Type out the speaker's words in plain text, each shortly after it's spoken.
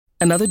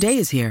Another day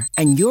is here,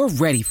 and you're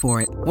ready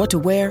for it. What to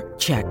wear?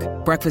 Check.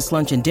 Breakfast,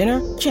 lunch, and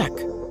dinner? Check.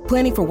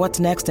 Planning for what's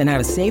next and how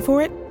to save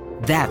for it?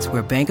 That's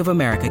where Bank of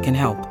America can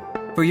help.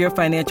 For your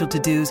financial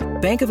to-dos,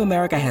 Bank of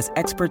America has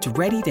experts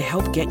ready to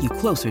help get you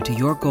closer to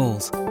your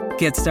goals.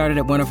 Get started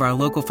at one of our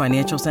local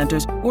financial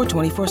centers or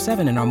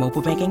 24/7 in our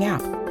mobile banking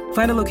app.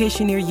 Find a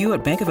location near you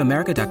at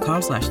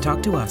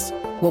bankofamerica.com/talktous.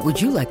 What would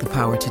you like the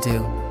power to do?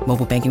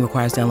 Mobile banking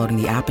requires downloading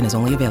the app and is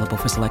only available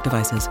for select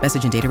devices.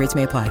 Message and data rates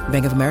may apply.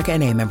 Bank of America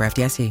N.A., member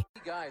FDIC.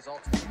 Guys, all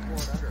 24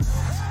 and under.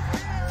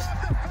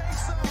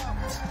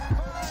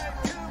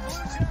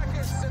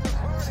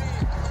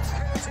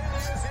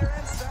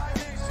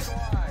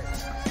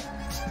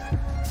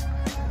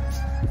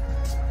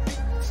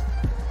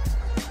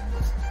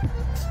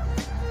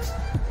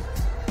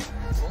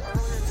 Well,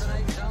 earlier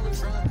tonight, Jean-Luc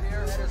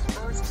Grand-Pierre had his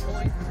first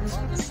point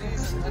of the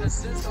season, an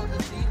assist on the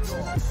lead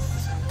goal.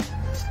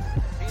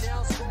 He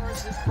now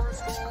scores his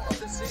first goal of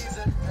the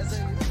season as a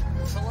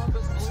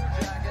Columbus Blue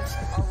Jacket,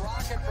 a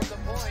rocket from the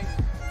point.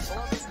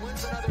 Columbus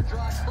wins another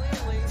draw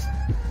cleanly.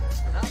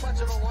 Not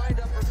much of a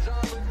windup from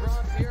Jean-Luc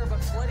Grand-Pierre,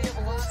 but plenty of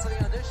velocity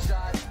on this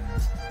shot.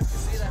 You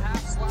see the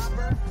half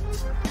slapper.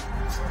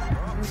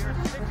 Grand-Pierre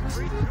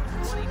 6'3",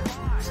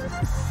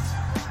 225.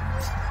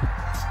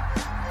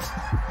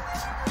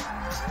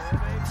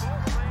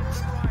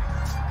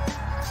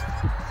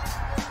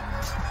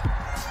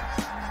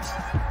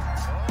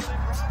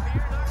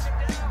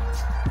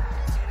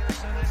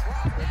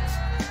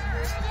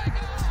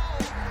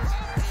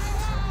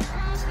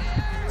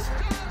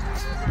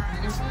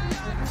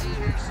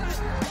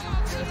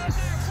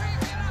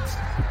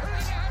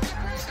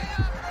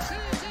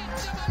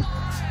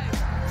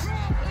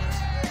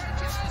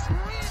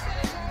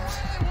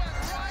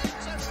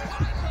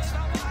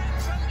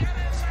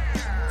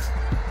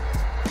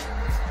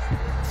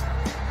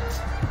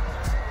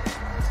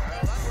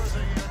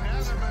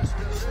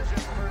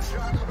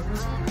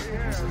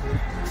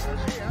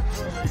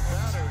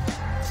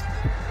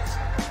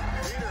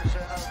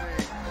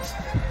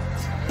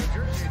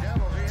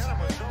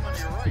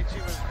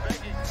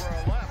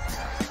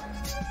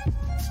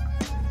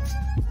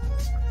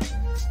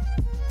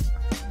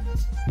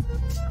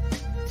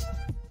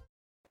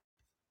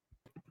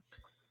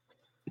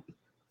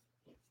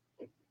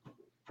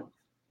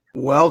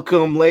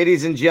 Welcome,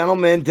 ladies and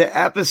gentlemen, to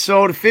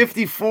episode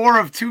 54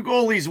 of Two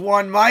Goalies,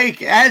 One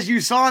Mic. As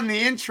you saw in the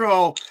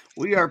intro,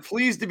 we are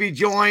pleased to be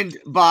joined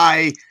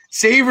by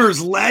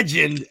Sabres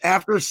legend.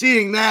 After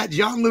seeing that,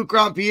 Jean-Luc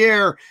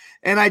Grand-Pierre,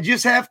 and I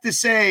just have to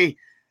say,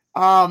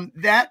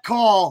 that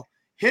call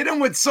hit him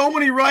with so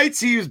many rights,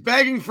 he was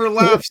begging for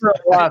lefts.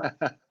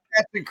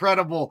 That's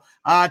incredible.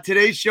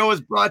 Today's show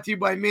is brought to you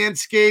by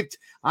Manscaped.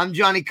 I'm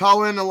Johnny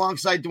Cullen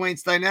alongside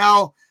Dwayne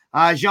Steinell.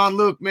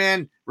 Jean-Luc,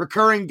 man,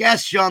 recurring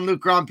guest Jean-Luc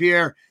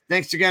Grand-Pierre.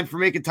 Thanks again for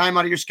making time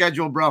out of your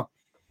schedule, bro.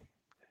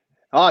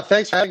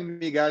 Thanks for having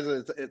me, guys.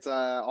 It's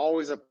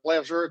always a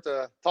pleasure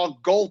to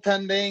talk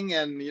goaltending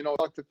and,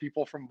 talk to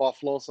people from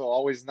Buffalo. So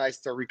always nice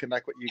to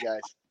reconnect with you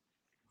guys.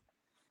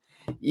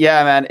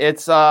 Yeah, man,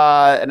 it's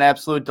an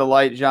absolute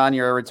delight, John.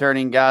 You're a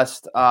returning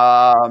guest.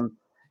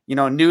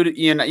 New to,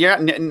 you're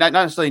not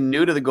necessarily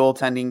new to the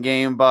goaltending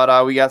game,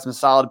 but we got some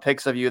solid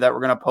pics of you that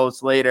we're going to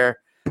post later.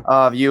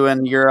 Of you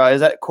and your was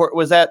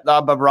that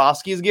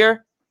Bobrovsky's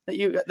gear that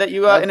you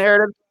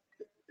inherited?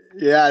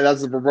 Yeah,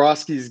 that's the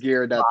Bobrovsky's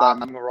gear that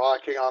I'm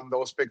rocking on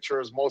those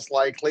pictures. Most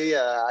likely,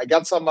 I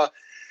got some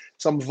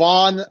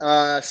Vaughn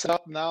set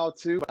up now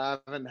too. I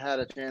haven't had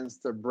a chance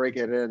to break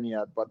it in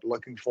yet, but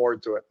looking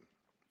forward to it.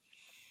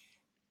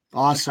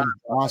 Awesome,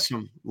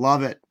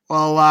 love it.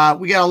 Well,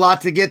 we got a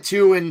lot to get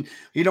to, and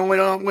we don't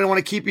want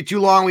to keep you too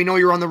long. We know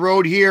you're on the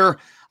road here.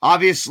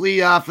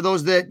 Obviously, for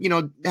those that,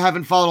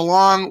 haven't followed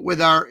along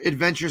with our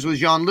adventures with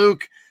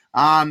Jean-Luc,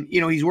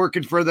 he's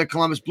working for the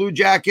Columbus Blue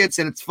Jackets,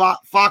 and it's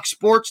Fox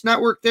Sports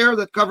Network there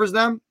that covers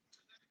them.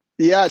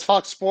 Yeah, it's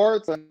Fox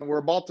Sports, and we're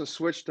about to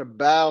switch to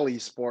Bally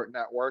Sport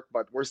Network,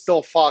 but we're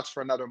still Fox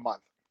for another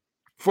month.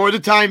 For the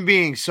time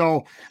being.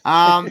 So,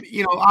 on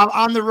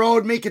the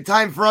road, making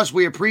time for us.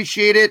 We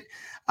appreciate it.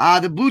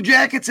 The Blue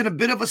Jackets in a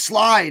bit of a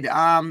slide.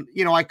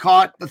 I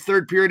caught the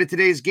third period of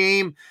today's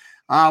game.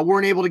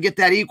 Weren't able to get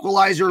that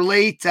equalizer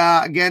late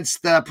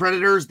against the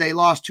Predators. They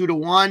lost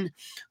 2-1.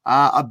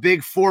 A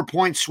big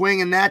 4-point swing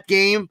in that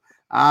game.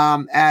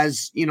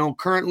 As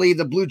currently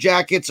the Blue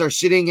Jackets are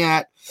sitting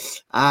at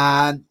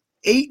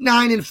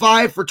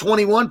 8-9-5 for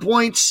 21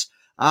 points.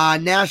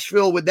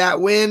 Nashville with that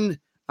win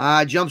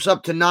jumps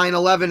up to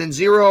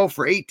 9-11-0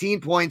 for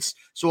 18 points.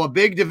 So a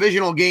big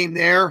divisional game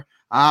there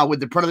with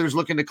the Predators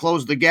looking to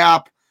close the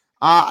gap.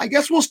 I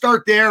guess we'll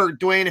start there,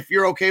 Dwayne, if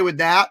you're okay with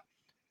that.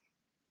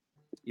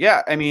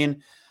 Yeah, I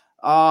mean,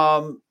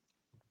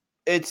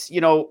 it's,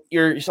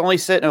 you're only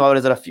sitting,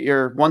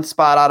 you're one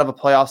spot out of a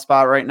playoff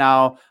spot right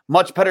now.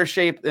 Much better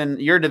shape in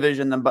your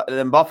division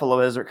than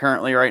Buffalo is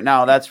currently right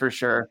now. That's for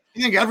sure.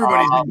 I think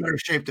everybody's in better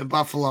shape than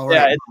Buffalo.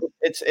 Right?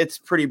 Yeah, it's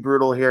pretty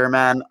brutal here,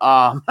 man.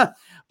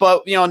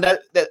 But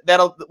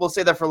that'll we'll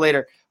say that for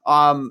later.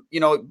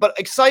 But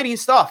exciting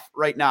stuff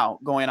right now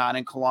going on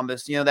in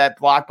Columbus. That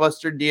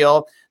blockbuster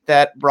deal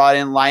that brought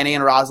in Laine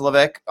and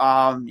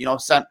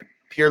Roslovic, sent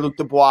Pierre-Luc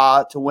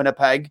Dubois to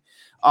Winnipeg.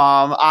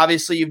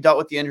 Obviously, you've dealt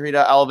with the injury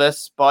to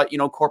Elvis, but,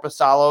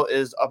 Korpisalo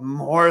is a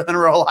more than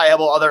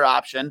reliable other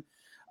option.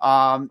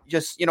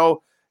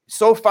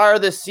 So far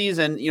this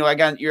season,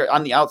 again, you're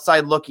on the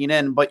outside looking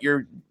in, but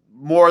you're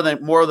more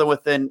than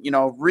within,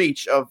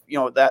 reach of,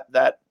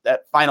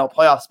 that final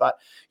playoff spot.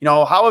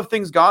 How have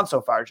things gone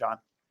so far, John,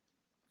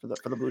 for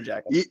the Blue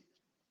Jackets?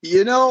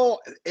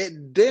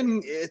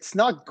 It's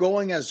not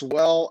going as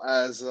well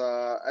as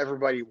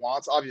everybody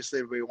wants. Obviously,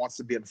 everybody wants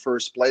to be in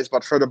first place,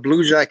 but for the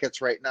Blue Jackets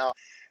right now,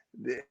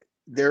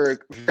 they're a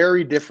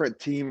very different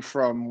team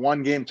from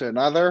one game to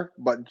another,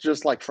 but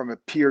just like from a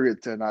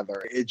period to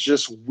another. It's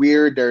just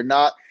weird. They're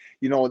not,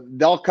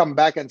 they'll come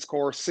back and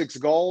score 6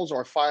 goals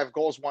or 5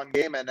 goals one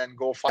game and then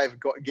go 5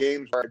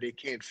 games where they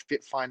can't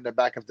find the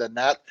back of the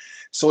net.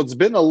 So it's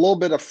been a little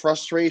bit of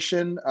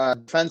frustration.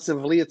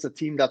 Defensively, it's a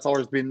team that's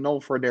always been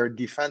known for their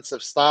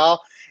defensive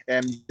style.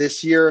 And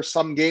this year,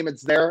 some game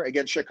it's there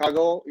against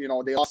Chicago.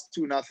 They lost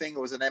 2-0. It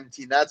was an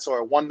empty net, so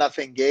a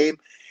 1-0 game.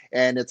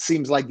 And it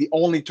seems like the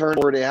only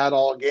turnover they had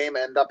all game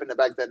ended up in the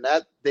back of the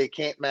net. They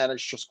can't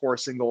manage to score a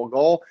single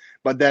goal.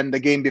 But then the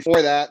game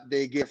before that,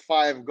 they give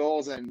 5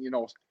 goals and,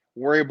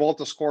 were able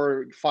to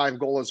score 5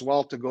 goals as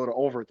well to go to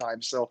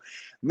overtime. So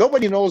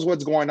nobody knows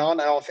what's going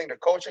on. I don't think the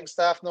coaching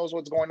staff knows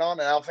what's going on,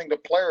 and I don't think the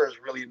players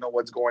really know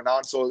what's going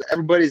on. So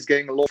everybody's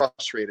getting a little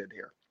frustrated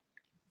here.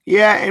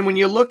 Yeah, and when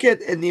you look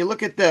at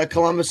the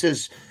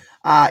Columbus's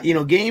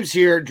games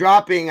here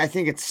dropping, I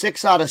think it's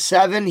 6 out of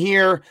 7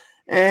 here.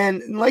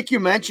 And like you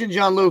mentioned,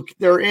 Jean-Luc,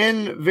 they're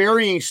in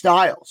varying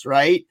styles,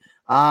 right?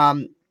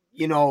 Going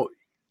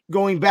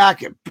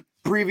back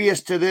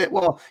previous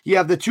to you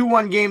have the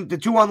 2-1 game, the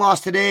 2-1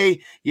 loss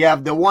today. You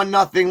have the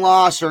 1-0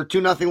 loss or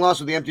 2-0 loss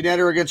with the empty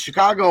netter against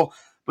Chicago.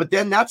 But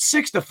then that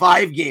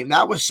 6-5 game,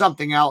 that was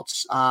something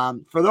else.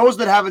 For those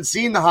that haven't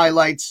seen the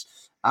highlights,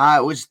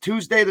 it was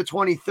Tuesday the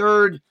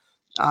 23rd,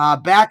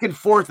 back and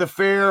forth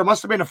affair. It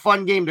must have been a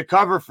fun game to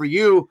cover for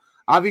you.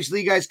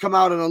 Obviously, you guys come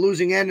out on a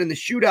losing end in the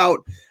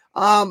shootout.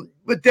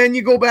 But then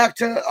you go back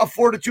to a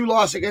 4-2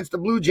 loss against the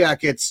Blue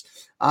Jackets.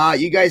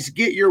 You guys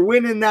get your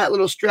win in that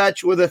little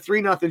stretch with a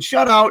 3-0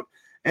 shutout,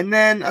 and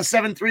then a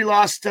 7-3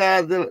 loss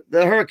to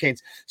the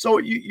Hurricanes. So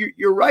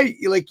you're right.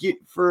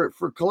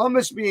 For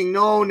Columbus being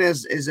known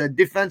as a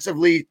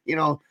defensively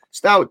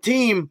stout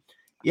team,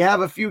 you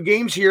have a few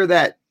games here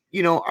that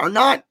are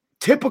not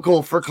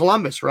typical for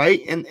Columbus,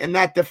 right? And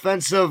that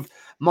defensive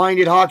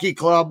minded hockey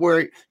club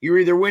where you're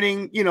either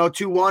winning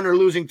 2-1 or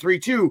losing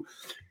 3-2.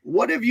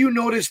 What have you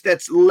noticed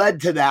that's led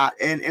to that?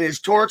 And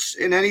is Torts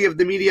in any of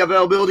the media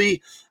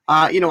availability,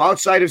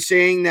 outside of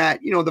saying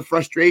that, the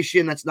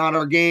frustration, that's not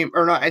our game,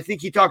 or not? I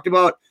think he talked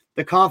about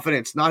the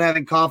confidence, not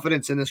having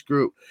confidence in this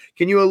group.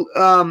 Can you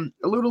allude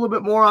a little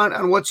bit more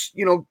on what's,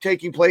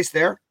 taking place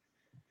there?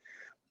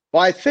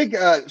 Well, I think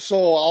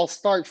so. I'll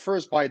start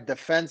first by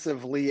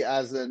defensively,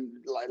 as in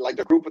like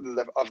the group of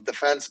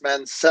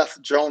defensemen, Seth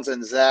Jones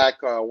and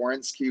Zach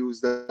Werenski,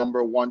 who's the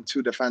number 1-2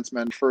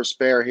 defenseman, first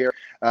pair here.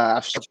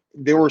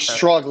 They were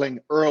struggling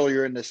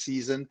earlier in the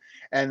season,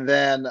 and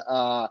then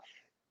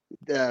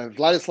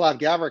Vladislav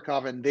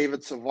Gavrikov and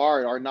David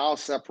Savard are now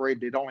separated.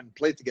 They don't even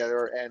play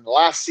together. And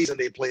last season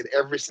they played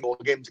every single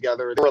game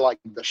together. They were like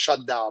the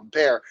shutdown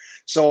pair.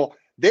 So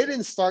they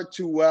didn't start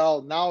too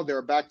well. Now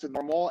they're back to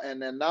normal.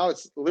 And then now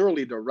it's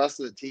literally the rest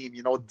of the team.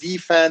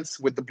 Defense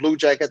with the Blue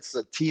Jackets is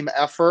a team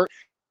effort.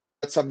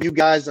 Some new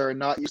guys are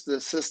not used to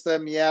the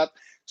system yet.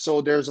 So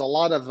there's a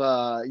lot of,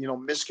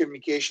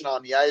 miscommunication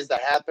on the ice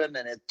that happen,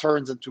 and it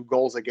turns into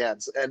goals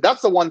against. And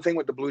that's the one thing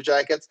with the Blue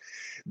Jackets.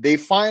 They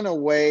find a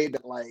way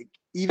that,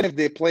 even if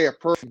they play a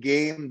perfect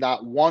game,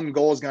 that one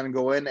goal is going to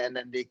go in, and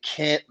then they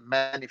can't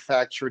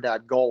manufacture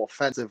that goal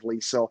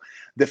offensively. So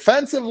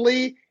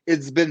defensively,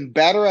 it's been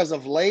better as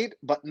of late,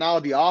 but now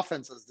the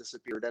offense has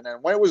disappeared. And then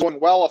when it was going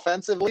well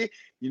offensively,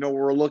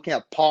 we're looking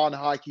at pawn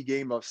hockey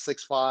game of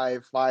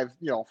 6-5,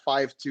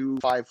 5-2,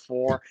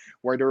 5-4,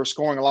 where they were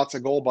scoring lots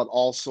of goals, but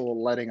also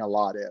letting a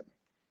lot in.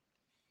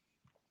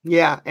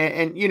 Yeah,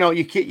 and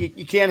you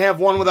can't have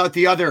one without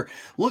the other.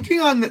 Looking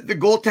on the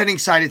goaltending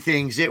side of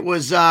things, it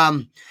was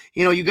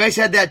you guys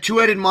had that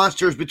two-headed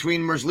monsters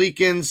between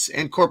Merzlikins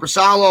and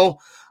Korpisalo,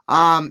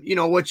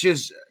 which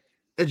is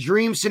a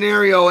dream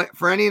scenario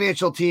for any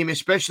NHL team,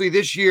 especially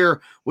this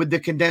year with the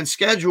condensed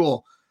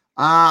schedule.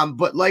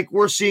 But like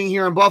we're seeing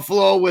here in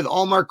Buffalo with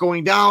Allmark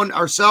going down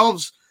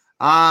ourselves,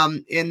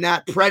 in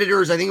that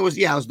Predators, I think it was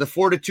the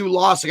 4-2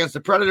 loss against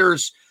the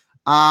Predators.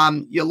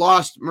 You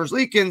lost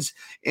Merzlikins,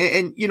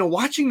 and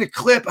watching the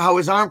clip, how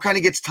his arm kind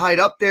of gets tied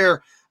up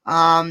there.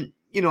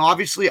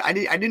 Obviously I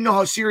didn't know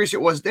how serious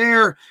it was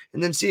there.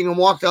 And then seeing him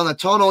walk down the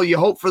tunnel, you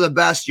hope for the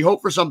best. You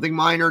hope for something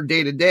minor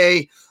day to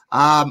day.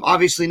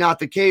 Obviously not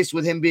the case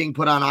with him being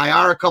put on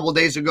IR a couple of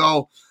days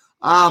ago.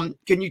 Can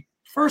you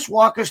first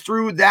walk us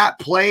through that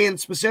play in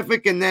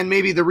specific, and then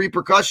maybe the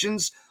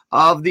repercussions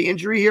of the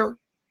injury here?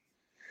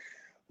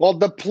 Well,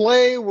 the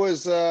play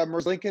was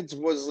Merzlikins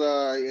was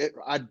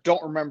I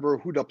don't remember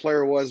who the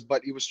player was,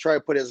 but he was trying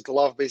to put his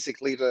glove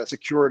basically to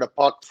secure the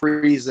puck,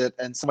 freeze it,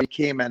 and somebody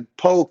came and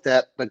poked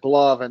at the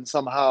glove, and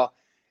somehow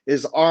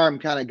his arm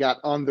kind of got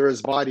under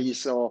his body.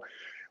 So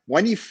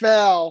when he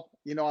fell,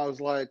 I was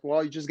like,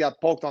 well, you just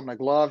got poked on the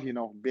glove,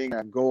 being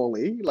a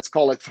goalie. Let's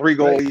call it three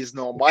goalies,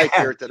 no Mike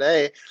here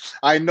today.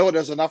 I know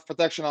there's enough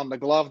protection on the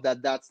glove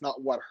that's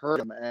not what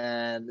hurt him.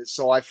 And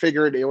so I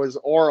figured it was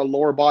or a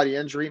lower body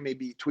injury,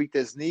 maybe he tweaked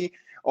his knee,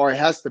 or it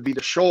has to be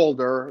the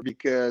shoulder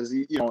because,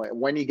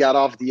 when he got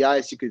off the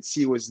ice, you could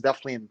see he was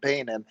definitely in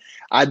pain. And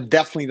I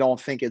definitely don't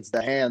think it's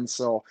the hand.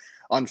 So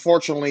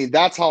unfortunately,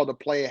 that's how the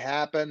play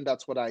happened.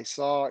 That's what I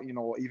saw,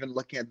 even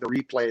looking at the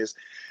replays.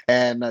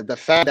 And the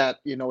fact that,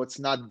 it's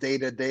not day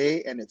to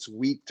day and it's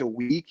week to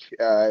week,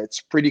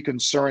 it's pretty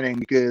concerning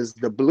because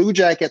the Blue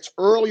Jackets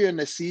earlier in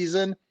the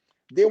season,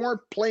 they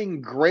weren't playing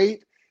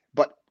great,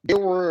 but they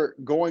were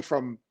going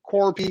from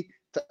Corpy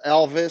to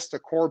Elvis to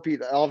Corpy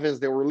to Elvis.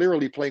 They were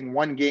literally playing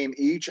one game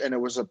each, and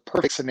it was a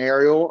perfect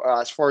scenario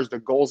as far as the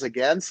goals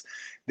against.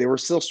 They were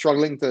still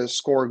struggling to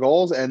score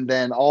goals, and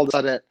then all of a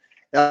sudden,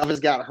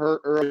 Elvis got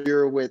hurt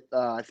earlier with,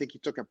 I think he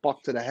took a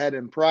puck to the head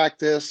in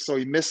practice, so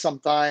he missed some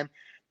time.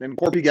 Then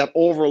Corpy got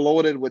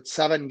overloaded with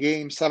 7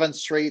 games, 7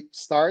 straight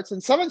starts.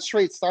 And 7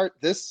 straight start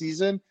this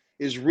season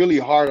is really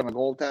hard on a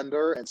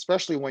goaltender,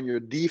 especially when your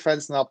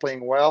defense not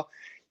playing well.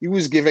 He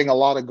was giving a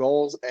lot of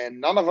goals, and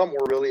none of them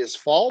were really his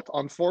fault,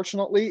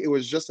 unfortunately. It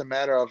was just a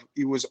matter of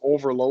he was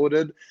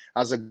overloaded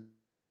as a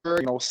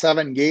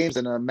 7 games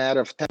in a matter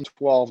of 10,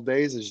 12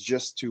 days is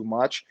just too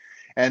much.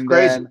 And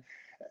then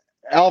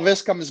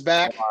Elvis comes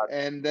back,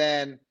 and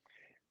then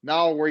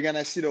now we're going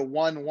to see the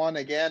 1-1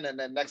 again, and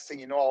then next thing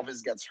you know,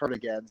 Elvis gets hurt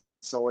again.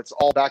 So it's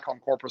all back on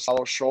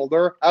Korpisalo's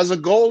shoulder. As a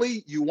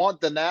goalie, you want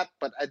the net,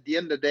 but at the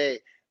end of the day,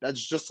 that's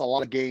just a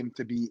lot of game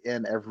to be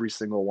in every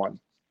single one.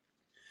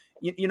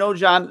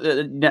 John,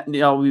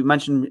 we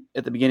mentioned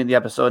at the beginning of the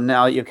episode,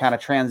 now you kind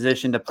of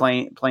transitioned to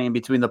playing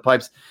between the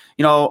pipes.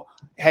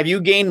 Have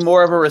you gained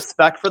more of a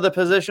respect for the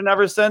position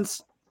ever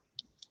since?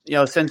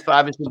 Since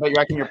obviously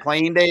back in your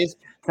playing days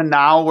to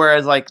now,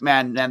 whereas like,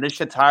 man, this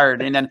shit's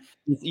hard. And then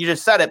you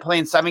just said it,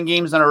 playing 7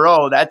 games in a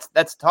row.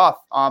 That's tough.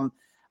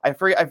 I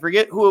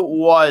forget who it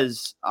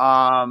was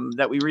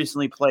that we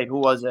recently played. Who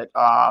was it?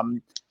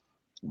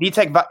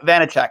 Vitek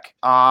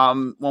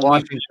Vanacek. When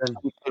Washington.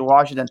 We played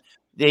Washington.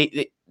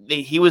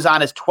 He was on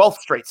his 12th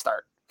straight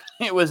start.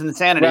 It was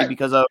insanity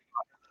because of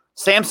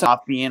Samsonov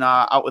being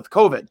out with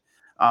COVID.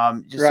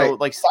 So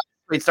like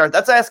straight start.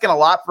 That's asking a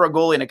lot for a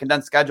goalie in a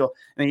condensed schedule.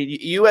 I mean,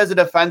 you as a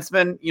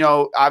defenseman,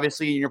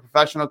 obviously in your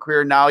professional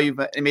career now you've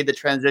made the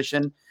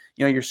transition.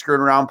 You're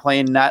screwing around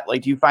playing net.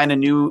 Like, do you find a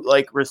new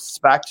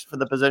respect for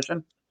the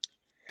position?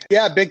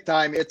 Yeah, big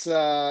time. It's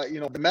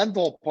the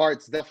mental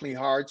part's definitely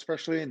hard,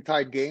 especially in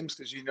tight games,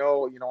 because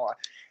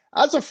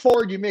as a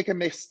forward, you make a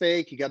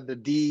mistake, you got the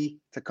D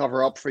to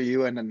cover up for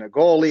you, and then the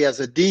goalie as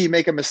a D, you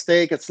make a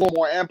mistake, it's a little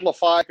more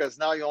amplified because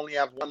now you only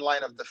have one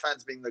line of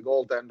defense being the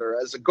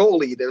goaltender. As a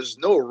goalie, there's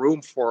no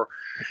room for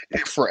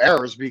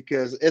errors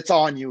because it's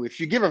on you. If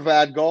you give a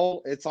bad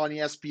goal, it's on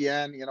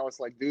ESPN. It's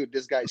like, dude,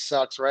 this guy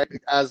sucks, right?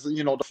 As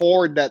the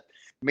forward that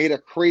made a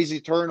crazy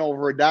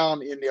turnover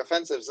down in the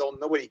offensive zone,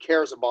 nobody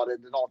cares about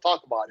it. They don't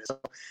talk about it. So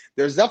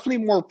there's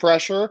definitely more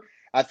pressure.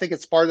 I think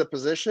it's part of the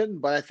position,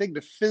 but I think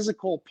the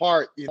physical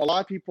part, a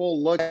lot of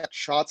people look at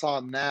shots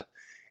on net.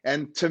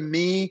 And to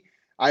me,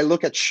 I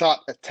look at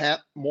shot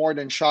attempt more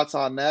than shots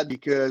on net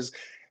because,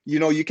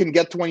 you can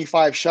get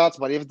 25 shots,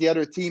 but if the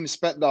other team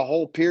spent the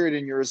whole period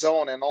in your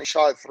zone and only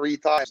shot 3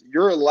 times,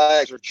 your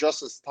legs are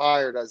just as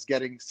tired as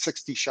getting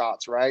 60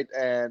 shots, right?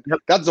 And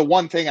that's the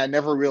one thing I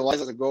never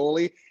realized as a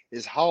goalie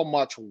is how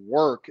much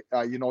work,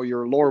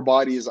 your lower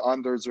body is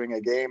under during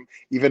a game,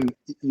 even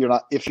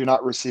if you're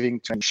not receiving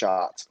 20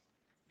 shots.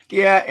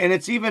 Yeah, and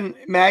it's even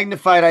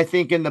magnified, I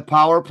think, in the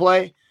power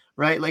play,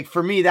 right? Like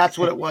for me, that's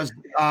what it was.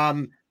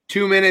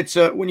 2 minutes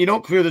when you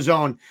don't clear the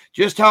zone,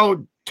 just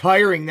how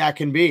tiring that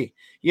can be.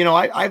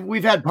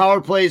 We've had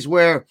power plays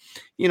where,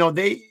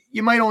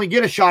 you might only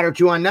get a shot or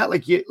 2 on net,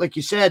 like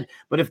you said,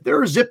 but if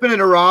they're zipping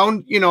it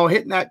around,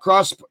 hitting that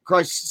cross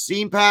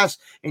seam pass,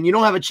 and you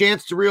don't have a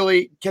chance to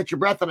really catch your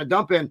breath on a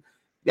dump in,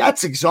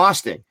 that's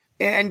exhausting.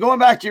 And going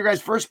back to your guys'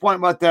 first point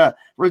about the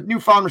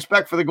newfound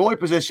respect for the goalie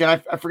position,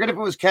 I forget if it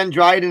was Ken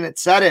Dryden that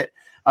said it.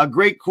 A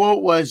great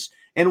quote was,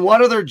 "And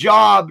what other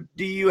job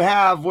do you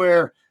have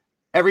where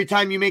every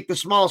time you make the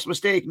smallest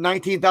mistake,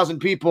 19,000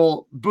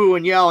 people boo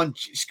and yell and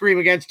scream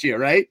against you,"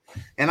 right?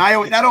 And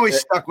that always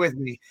stuck with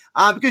me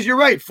because you're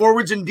right.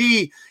 Forwards and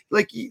D,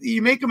 like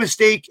you make a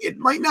mistake, it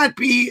might not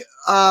be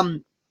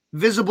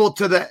visible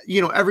to the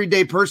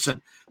everyday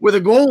person. With a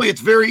goalie,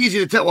 it's very easy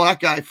to tell, well, that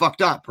guy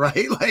fucked up,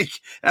 right? Like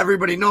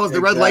everybody knows the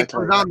red light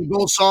comes on, the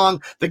goal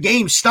song, the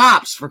game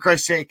stops, for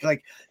Christ's sake.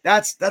 Like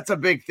that's a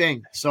big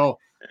thing. So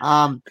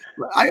I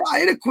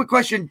had a quick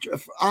question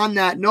on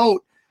that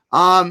note.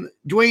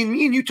 Dwayne,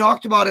 me and you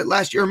talked about it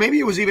last year, or maybe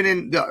it was even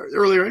in the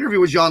earlier interview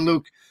with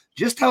Jean-Luc,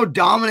 just how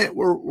dominant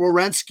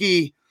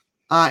Werenski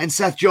and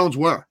Seth Jones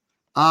were.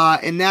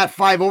 In that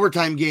 5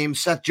 overtime game,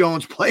 Seth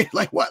Jones played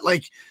like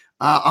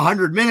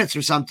 100 minutes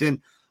or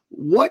something.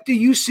 What do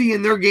you see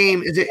in their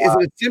game? Is it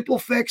a simple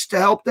fix to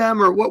help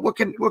them, or what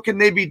can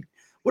they be?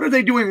 What are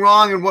they doing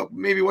wrong, and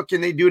what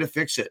can they do to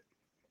fix it?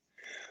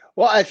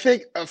 Well, I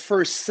think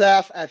for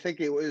Seth, I think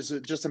it was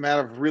just a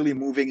matter of really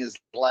moving his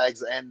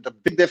legs. And the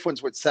big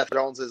difference with Seth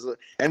Jones is,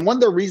 and one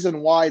of the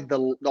reason why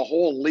the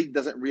whole league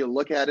doesn't really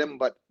look at him,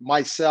 but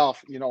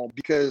myself,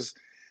 because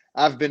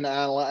I've been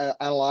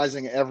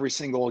analyzing every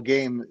single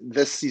game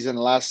this season,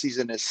 last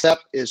season, is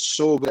Seth is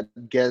so good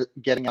at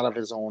getting out of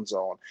his own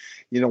zone.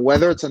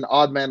 Whether it's an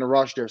odd man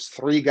rush, there's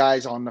 3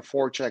 guys on the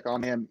forecheck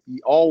on him.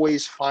 He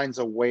always finds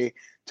a way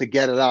to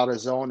get it out of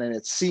his zone, and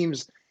it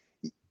seems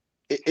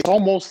it's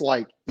almost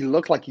like he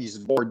looked like he's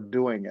bored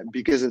doing it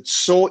because it's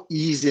so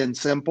easy and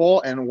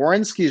simple, and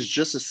Werenski is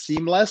just as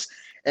seamless.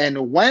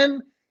 And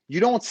when you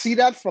don't see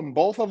that from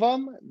both of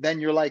them, then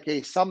you're like,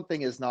 hey,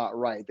 something is not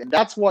right. And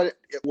that's what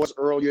it was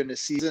earlier in the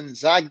season.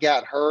 Zach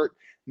got hurt.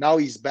 Now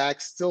he's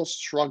back, still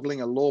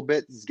struggling a little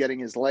bit. He's getting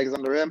his legs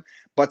under him.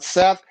 But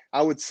Seth,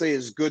 I would say,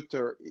 is good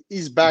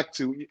he's back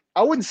to,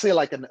 I wouldn't say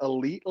like an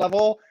elite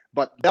level,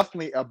 but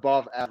definitely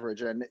above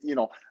average. And,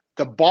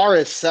 the bar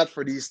is set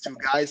for these 2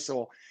 guys.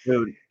 So,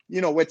 Dude.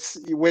 With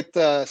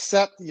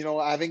Seth,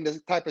 having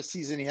the type of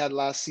season he had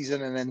last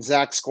season, and then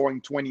Zach scoring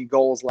 20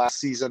 goals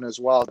last season as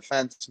well,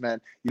 defenseman,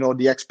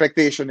 the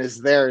expectation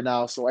is there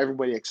now. So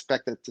everybody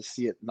expected to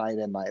see it night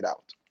in, night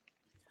out.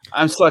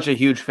 I'm such a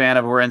huge fan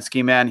of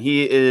Werenski, man.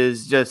 He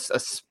is just a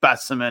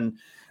specimen.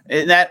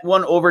 In that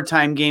one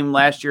overtime game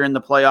last year in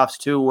the playoffs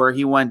too, where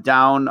he went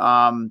down,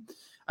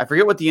 I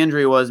forget what the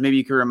injury was. Maybe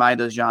you could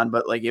remind us, John,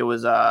 but like it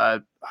was,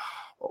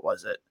 what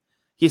was it?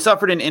 He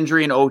suffered an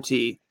injury in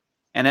OT,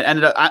 and it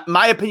ended up,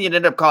 my opinion,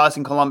 ended up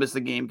costing Columbus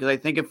the game because I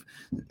think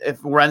if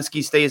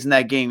Werenski stays in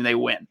that game, they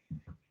win.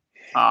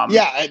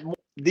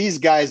 These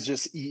guys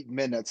just eat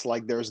minutes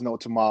like there's no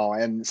tomorrow.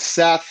 And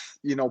Seth,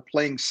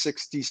 playing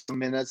 60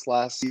 minutes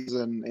last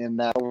season in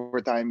that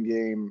overtime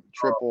game,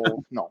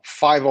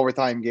 5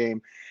 overtime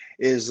game,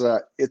 is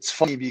it's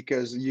funny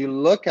because you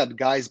look at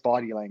guys'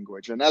 body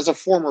language, and as a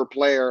former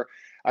player,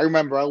 I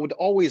remember I would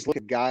always look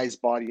at guys'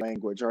 body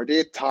language. Are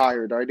they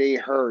tired? Are they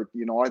hurt?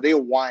 Are they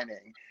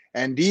whining?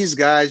 And these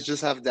guys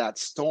just have that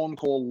stone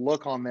cold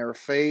look on their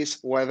face,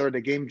 whether the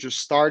game just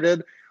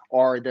started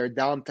or they're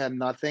down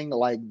 10-0.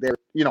 Like they're,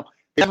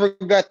 never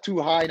get too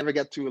high, never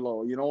get too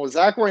low.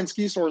 Zach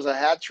Werenski scores a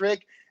hat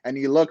trick and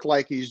he looked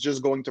like he's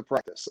just going to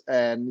practice.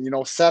 And,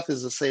 Seth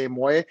is the same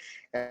way.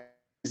 And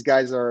these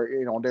guys are,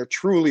 they're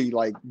truly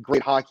like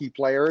great hockey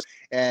players,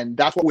 and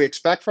that's what we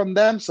expect from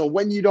them. So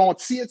when you don't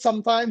see it,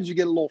 sometimes you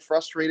get a little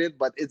frustrated,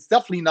 but it's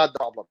definitely not the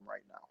problem right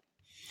now.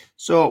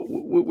 So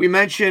we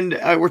mentioned,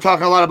 we're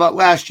talking a lot about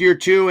last year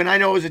too, and I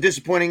know it was a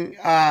disappointing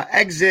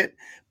exit,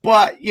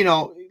 but,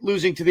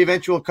 losing to the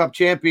eventual Cup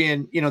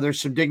champion, there's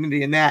some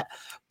dignity in that.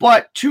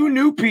 But 2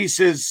 new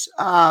pieces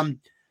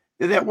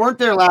that weren't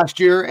there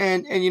last year,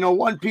 and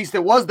one piece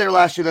that was there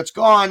last year that's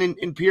gone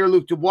in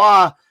Pierre-Luc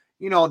Dubois.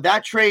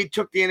 That trade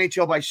took the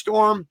NHL by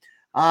storm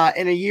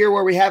in a year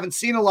where we haven't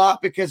seen a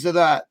lot because of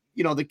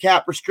the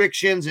cap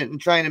restrictions and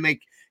trying to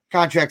make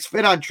contracts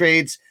fit on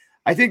trades.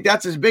 I think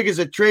that's as big as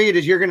a trade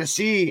as you're going to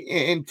see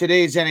in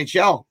today's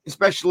NHL,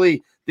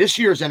 especially this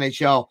year's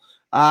NHL.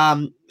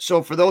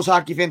 So for those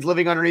hockey fans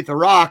living underneath a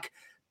rock,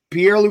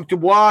 Pierre-Luc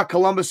Dubois,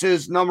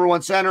 Columbus's number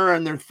 1 center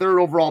and their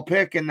 3rd overall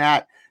pick in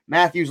that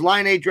Matthews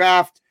Laine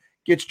draft,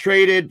 gets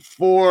traded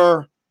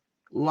for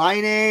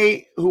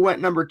Laine, who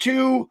went number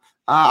 2.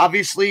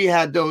 Obviously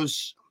had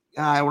those,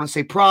 I want to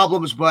say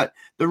problems, but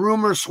the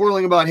rumors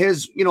swirling about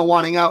his,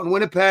 wanting out in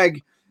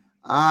Winnipeg.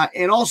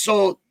 And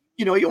also,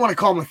 you don't want to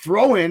call him a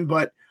throw-in,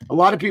 but a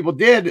lot of people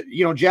did.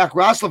 Jack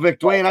Roslovic,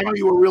 Dwayne, I know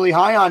you were really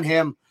high on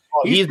him.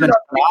 He's been a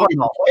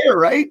phenomenal player,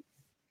 right?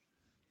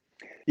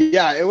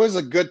 Yeah, it was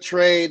a good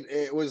trade.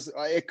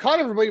 It caught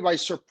everybody by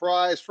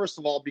surprise, first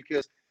of all,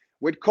 because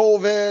with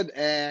COVID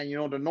and,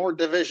 the North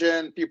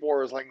Division, people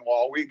were like,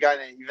 well, we got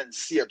to even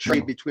see a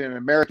trade between an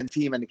American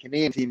team and a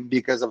Canadian team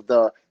because of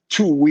the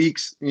 2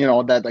 weeks,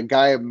 that the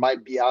guy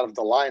might be out of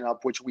the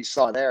lineup, which we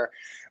saw there.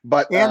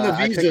 But and the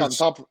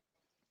visas.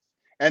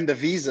 And the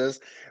visas.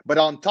 But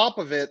on top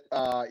of it,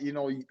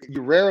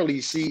 you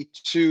rarely see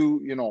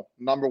 2,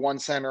 number 1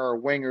 center or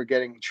winger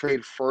getting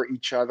traded for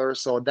each other.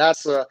 So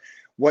that's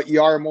what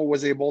Yarmo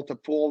was able to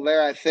pull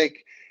there. I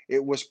think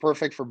it was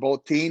perfect for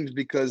both teams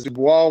because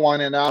Dubois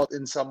wanted out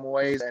in some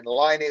ways and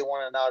Laine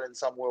wanted out in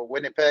some way with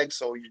Winnipeg.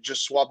 So you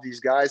just swap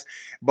these guys.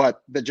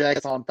 But the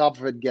Jackets on top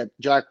of it get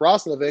Jack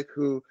Roslovic,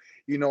 who,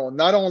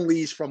 not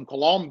only is from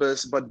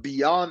Columbus, but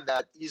beyond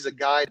that, he's a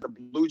guy, the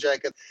Blue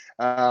Jacket.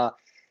 At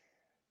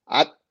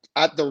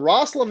the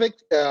Roslovic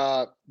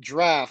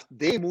draft,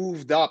 they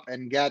moved up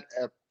and got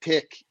a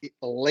pick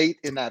late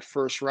in that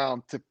first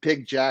round to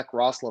pick Jack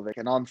Roslovic.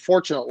 And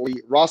unfortunately,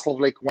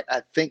 Roslovic went,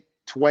 I think,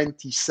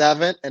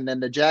 27, and then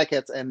the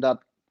Jackets end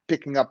up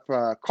picking up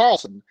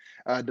Carlson,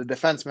 the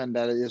defenseman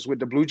that is with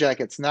the Blue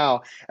Jackets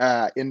now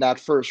in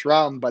that first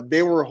round. But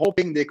they were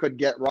hoping they could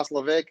get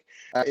Roslovic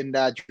in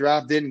that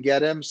draft, didn't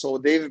get him. So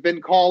they've been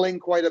calling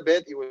quite a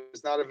bit. He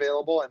was not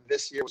available, and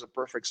this year was a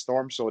perfect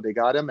storm. So they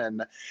got him,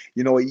 and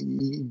he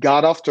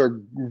got off to a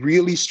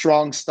really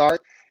strong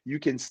start. You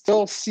can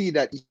still see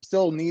that he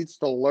still needs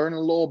to learn a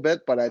little bit,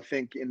 but I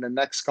think in the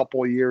next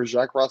couple of years,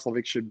 Jacques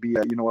Roslovic should be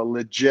a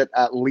legit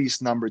at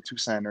least number 2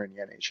 center in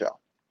the NHL.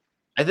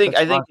 I think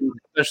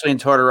especially in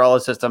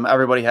Tortorella's system,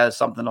 everybody has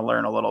something to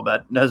learn a little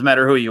bit. It doesn't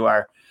matter who you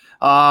are.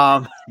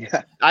 That's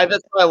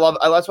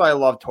why I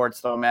love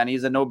Torts though, man.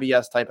 He's a no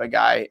BS type of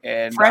guy,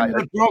 and friend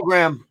of the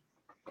program.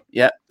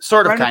 Yeah,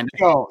 sort of, kind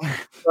of.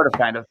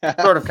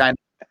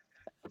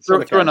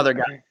 Through another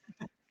guy.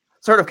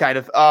 Sort of, kind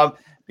of.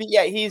 But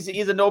yeah, he's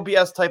a no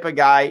BS type of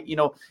guy.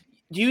 Do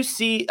you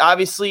see?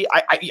 Obviously,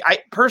 I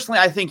personally,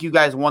 I think you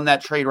guys won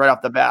that trade right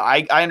off the bat.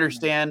 I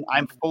understand.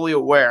 I'm fully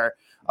aware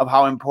of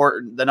how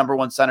important the number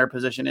 1 center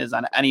position is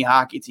on any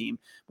hockey team.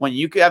 When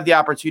you could have the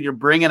opportunity to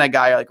bring in a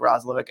guy like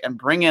Roslovic and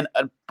bring in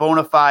a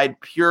bona fide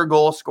pure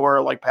goal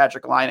scorer like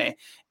Patrick Laine,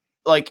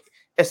 like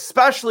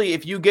especially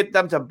if you get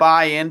them to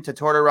buy into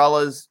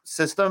Tortorella's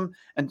system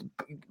and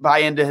buy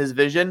into his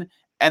vision,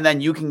 and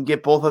then you can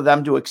get both of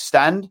them to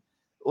extend,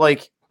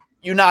 like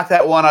you knock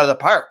that one out of the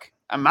park,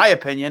 in my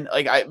opinion.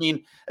 Like, I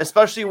mean,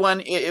 especially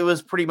when it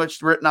was pretty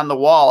much written on the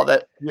wall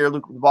that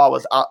Jean-Luc Grand-Pierre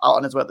was out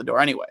on his way at the door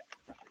anyway.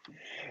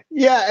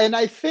 Yeah, and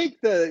I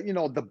think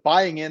the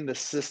buying in the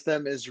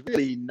system is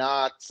really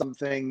not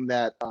something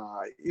that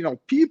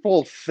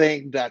people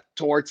think that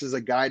Torts is a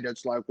guy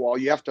that's like, well,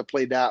 you have to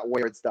play that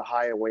way or it's the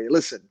higher way.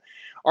 Listen,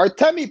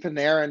 Artemi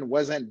Panarin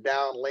wasn't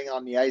down laying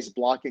on the ice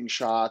blocking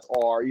shots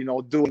or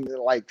doing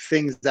like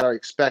things that are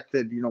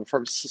expected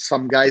from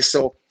some guys.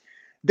 So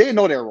they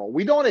know their role.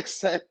 We don't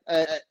expect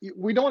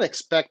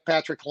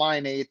Patrick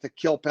Laine to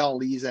kill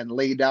penalties and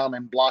lay down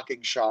and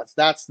blocking shots.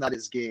 That's not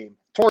his game.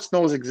 Torts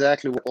knows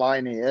exactly what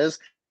Laine is.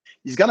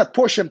 He's going to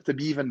push him to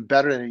be even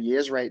better than he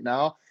is right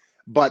now.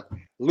 But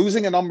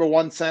losing a number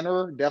 1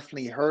 center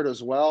definitely hurt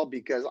as well,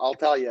 because I'll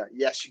tell you,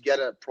 yes, you get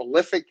a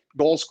prolific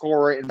goal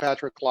scorer in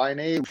Patrick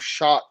Laine who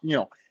shot,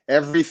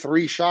 every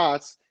 3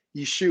 shots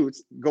he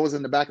shoots goes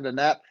in the back of the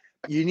net.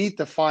 You need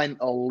to find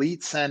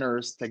elite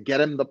centers to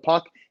get him the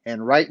puck.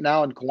 And right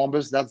now in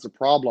Columbus, that's the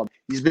problem.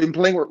 He's been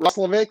playing with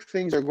Roslovic.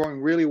 Things are going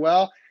really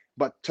well.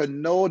 But to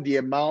know the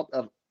amount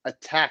of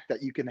attack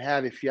that you can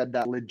have if you had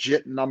that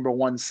legit number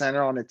 1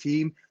 center on a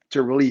team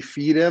to really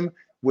feed him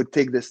would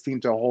take this team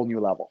to a whole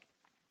new level.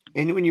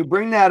 And when you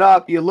bring that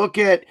up, you look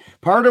at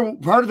part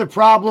of the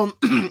problem,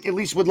 at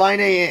least with Laine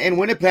and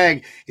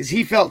Winnipeg, is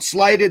he felt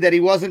slighted that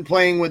he wasn't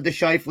playing with the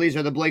Scheifele's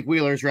or the Blake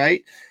Wheelers,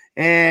 right?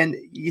 And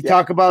you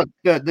talk about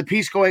the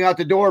piece going out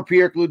the door,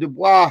 Pierre-Luc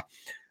Dubois,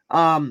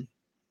 and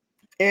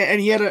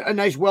he had a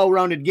nice,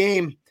 well-rounded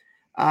game.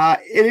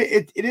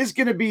 It is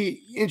going to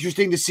be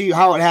interesting to see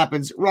how it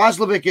happens.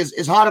 Roslovic is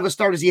as hot of a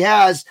start as he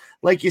has.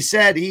 Like you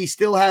said, he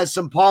still has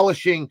some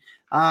polishing,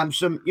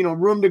 some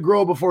room to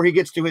grow before he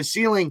gets to his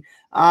ceiling.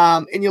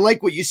 And you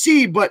like what you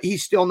see, but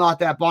he's still not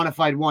that bona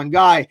fide 1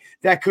 guy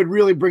that could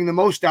really bring the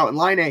most out in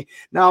Laine.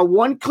 Now,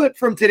 one clip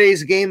from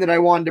today's game that I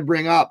wanted to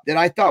bring up that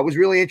I thought was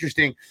really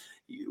interesting.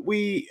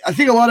 I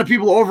think a lot of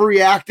people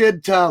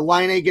overreacted to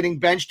Laine getting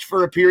benched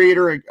for a period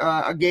or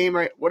a game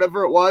or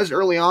whatever it was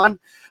early on.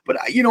 But,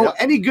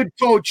 any good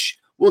coach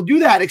will do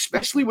that,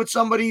 especially with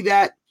somebody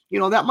that,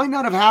 that might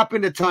not have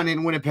happened a ton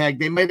in Winnipeg.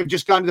 They might have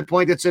just gotten to the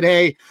point that said,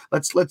 hey,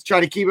 let's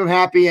try to keep him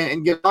happy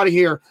and get out of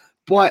here.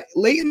 But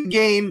late in the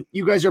game,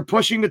 you guys are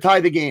pushing to tie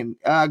the game.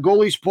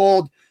 Goalies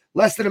pulled,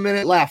 less than a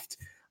minute left.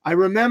 I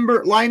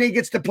remember Laine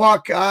gets the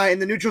puck in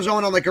the neutral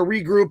zone on like a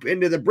regroup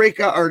into the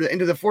breakout or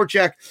into the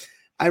forecheck.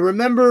 I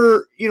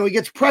remember, he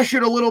gets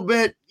pressured a little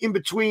bit in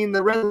between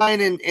the red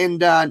line and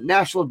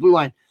Nashville's blue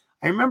line.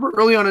 I remember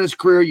early on in his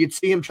career, you'd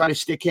see him try to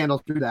stick handle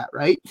through that,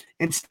 right?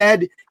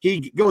 Instead,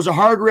 he goes a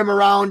hard rim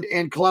around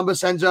and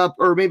Columbus ends up,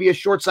 or maybe a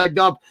short side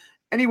dump.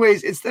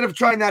 Anyways, instead of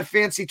trying that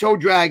fancy toe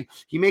drag,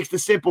 he makes the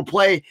simple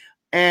play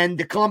and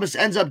the Columbus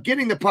ends up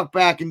getting the puck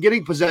back and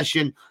getting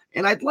possession.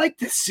 And I'd like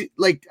to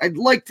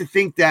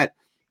think that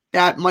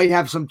might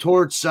have some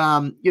Torts,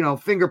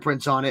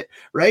 fingerprints on it,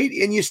 right?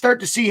 And you start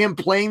to see him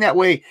playing that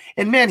way.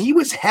 And man, he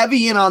was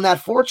heavy in on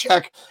that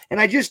forecheck. And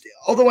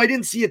although I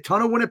didn't see a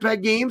ton of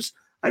Winnipeg games,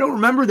 I don't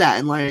remember that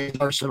in Laine's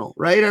arsenal,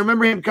 right? I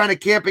remember him kind of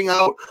camping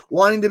out,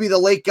 wanting to be the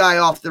late guy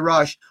off the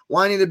rush,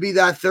 wanting to be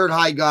that third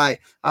high guy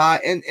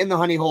in the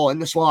honey hole, in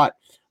the slot.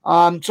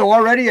 So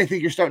already I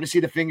think you're starting to see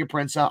the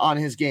fingerprints on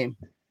his game.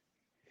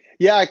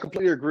 Yeah, I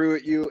completely agree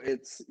with you.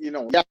 It's,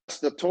 yes,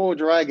 the toe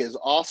drag is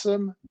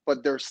awesome,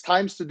 but there's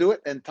times to do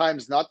it and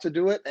times not to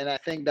do it. And I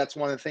think that's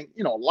one of the things,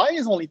 Laine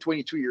is only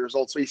 22 years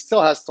old, so he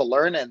still has to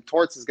learn, and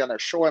Torts is going to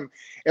show him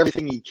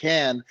everything he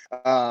can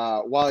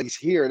while he's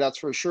here, that's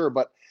for sure.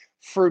 But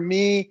for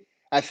me,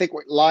 I think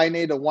with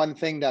Laine, the one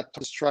thing that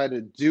Torts try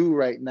to do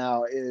right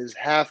now is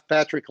have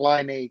Patrick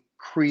Laine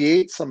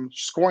create some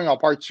scoring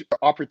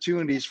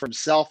opportunities for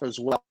himself as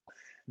well.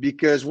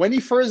 Because when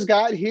he first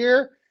got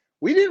here,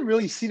 we didn't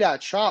really see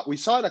that shot. We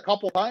saw it a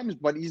couple times,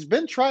 but he's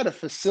been trying to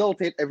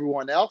facilitate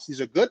everyone else. He's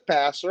a good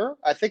passer.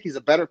 I think he's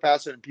a better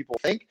passer than people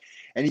think.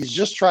 And he's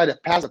just trying to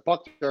pass the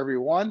puck to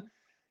everyone.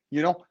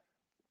 You know,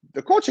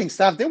 the coaching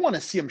staff, they want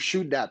to see him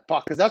shoot that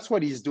puck because that's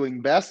what he's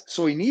doing best.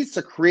 So he needs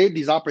to create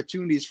these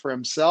opportunities for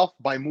himself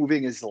by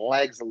moving his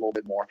legs a little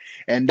bit more.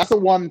 And that's the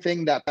one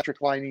thing that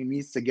Patrick Laine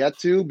needs to get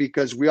to,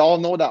 because we all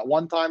know that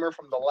one-timer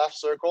from the left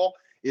circle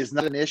is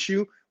not an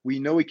issue. We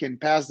know he can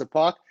pass the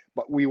puck,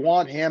 but we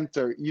want him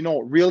to, you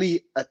know,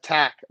 really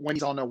attack when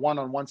he's on a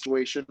one-on-one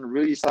situation,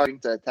 really starting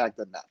to attack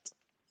the net.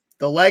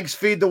 The legs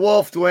feed the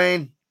wolf,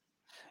 Dwayne.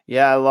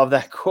 Yeah, I love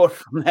that quote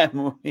from that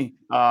movie,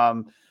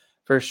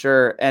 for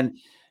sure. And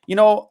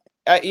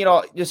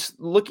just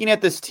looking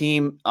at this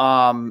team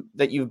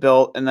that you've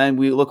built, and then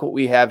we look what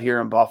we have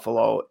here in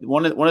Buffalo.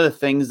 One of the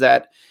things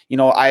that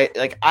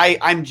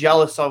I'm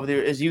jealous of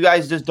there is you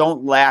guys just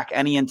don't lack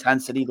any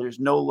intensity. There's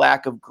no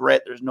lack of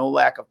grit. There's no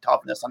lack of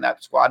toughness on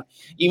that squad.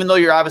 Even though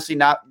you're obviously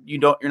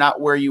you're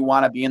not where you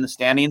want to be in the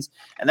standings,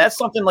 and that's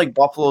something like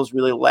Buffalo is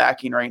really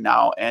lacking right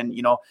now. And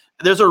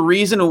there's a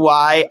reason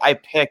why I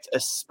picked,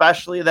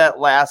 especially that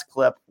last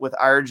clip with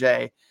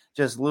RJ.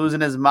 Just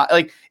losing his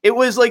mind. It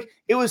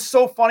was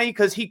so funny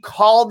because he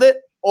called it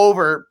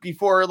over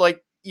before I think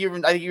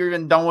you're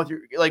even done with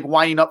your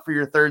winding up for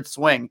your third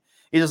swing.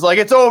 He's just like,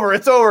 it's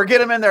over, get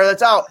him in there,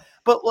 that's out.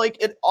 But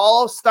it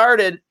all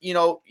started,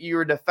 you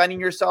were defending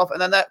yourself,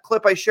 and then that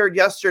clip I shared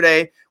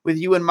yesterday with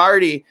you and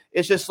Marty,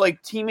 it's just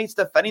teammates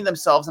defending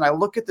themselves. And I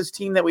look at this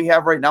team that we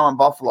have right now in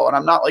Buffalo, and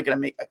I'm not going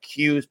to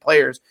accuse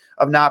players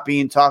of not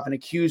being tough and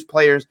accuse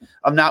players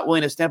of not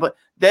willing to stand, but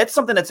that's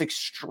something that's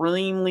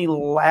extremely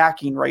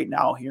lacking right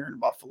now here in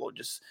Buffalo.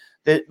 Just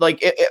that,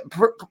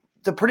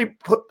 to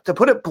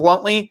put it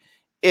bluntly,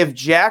 if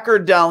Jack or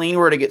Darlene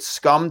were to get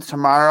scummed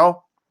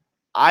tomorrow,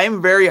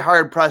 I'm very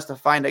hard pressed to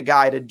find a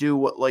guy to do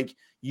what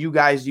you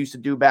guys used to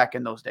do back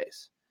in those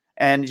days.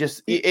 And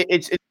just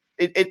it's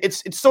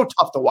so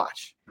tough to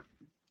watch.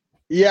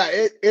 Yeah,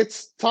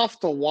 it's tough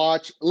to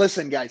watch.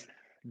 Listen, guys,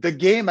 the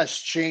game has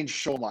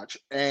changed so much.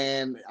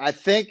 And I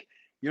think,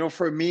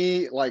 for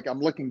me, I'm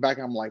looking back,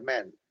 I'm like,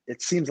 man,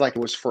 it seems like it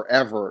was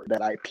forever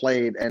that I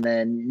played. And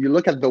then you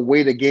look at the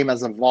way the game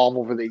has evolved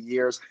over the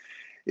years.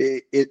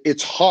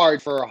 It's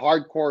hard for a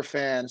hardcore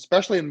fan,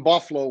 especially in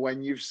Buffalo,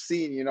 when you've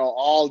seen,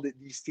 all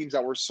these teams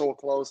that were so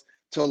close,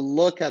 to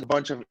look at a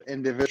bunch of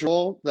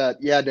individuals that,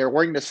 yeah, they're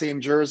wearing the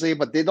same jersey,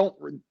 but they don't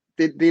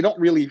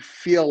really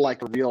feel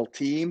like a real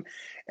team.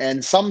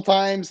 And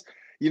sometimes,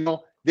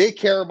 they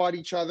care about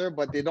each other,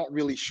 but they don't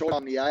really show it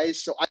on the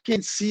ice. So I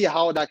can see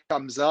how that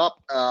comes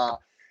up.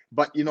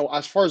 But,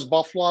 as far as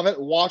Buffalo, I haven't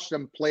watched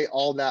them play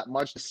all that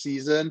much this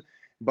season.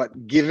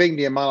 But giving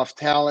the amount of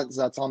talent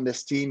that's on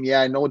this team,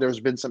 yeah, I know there's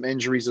been some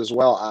injuries as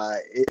well.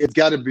 It's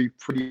got to be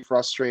pretty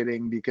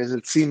frustrating because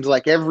it seems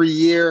like every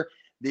year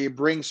they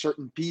bring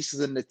certain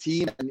pieces in the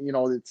team and,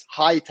 it's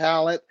high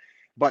talent,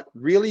 but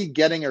really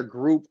getting a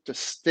group to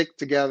stick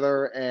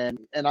together. And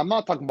I'm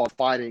not talking about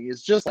fighting.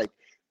 It's just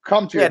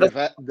come to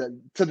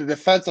to the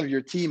defense of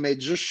your teammate,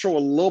 just show a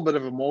little bit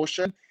of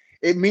emotion.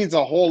 It means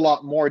a whole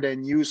lot more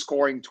than you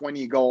scoring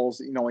 20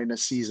 goals, in a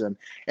season.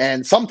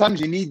 And sometimes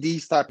you need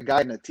these type of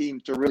guys in a team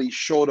to really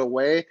show the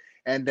way.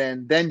 And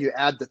then you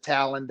add the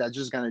talent that's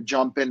just going to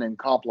jump in and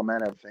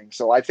complement everything.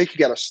 So I think you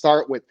got to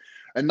start with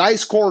a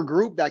nice core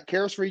group that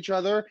cares for each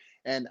other.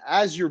 And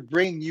as you're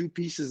bringing new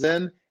pieces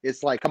in,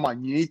 it's come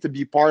on, you need to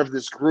be part of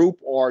this group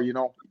or,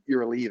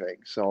 you're leaving.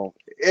 So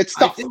it's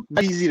tough.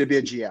 It's easy to be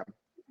a GM.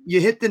 You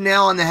hit the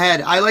nail on the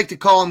head. I like to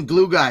call them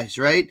glue guys,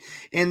 right?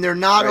 And they're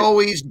not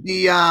always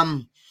the,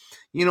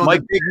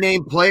 the big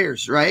name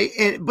players, right?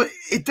 But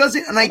it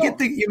doesn't. And I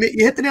get you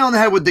hit the nail on the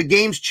head with the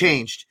game's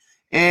changed,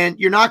 and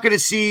you're not going to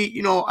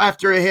see,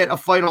 after a hit, a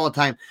fight all the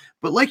time.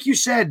 But like you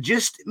said,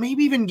 just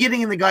maybe even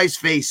getting in the guy's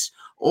face,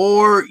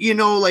 or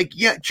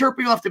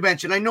chirping off the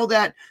bench. And I know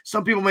that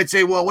some people might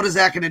say, well, what is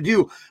that going to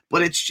do?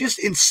 But it's just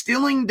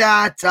instilling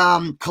that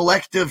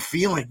collective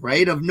feeling,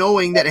 right, of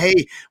knowing that,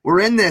 hey,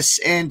 we're in this.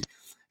 And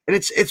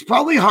it's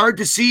probably hard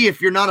to see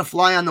if you're not a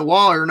fly on the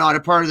wall or not a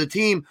part of the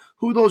team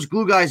who those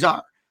glue guys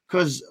are.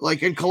 Because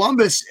in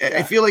Columbus,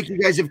 I feel like you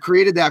guys have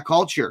created that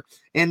culture.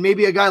 And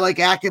maybe a guy like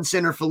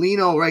Atkinson or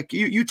Foligno, right?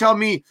 You tell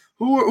me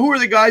who are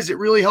the guys that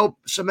really help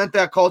cement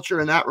that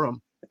culture in that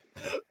room?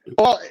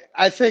 Well,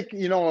 I think,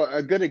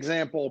 a good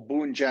example,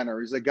 Boone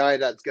Jenner is a guy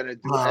that's going to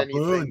do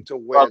anything to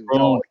win.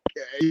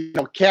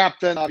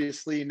 Captain,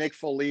 obviously, Nick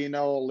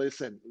Foligno.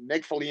 Listen,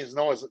 Nick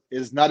Foligno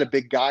is not a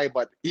big guy,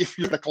 but if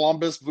you're the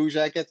Columbus Blue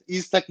Jackets,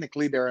 he's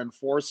technically their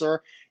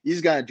enforcer.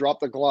 He's going to drop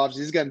the gloves.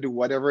 He's going to do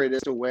whatever it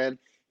is to win.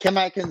 Kim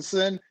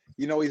Atkinson,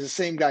 he's the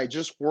same guy,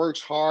 just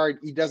works hard.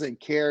 He doesn't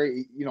care.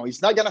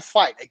 He's not going to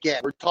fight. Again,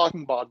 we're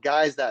talking about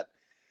guys that,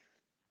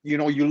 you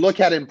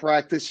look at in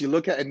practice, you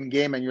look at in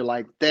game, and you're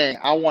like, dang,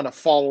 I want to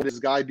follow this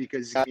guy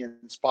because he's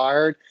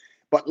inspired.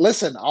 But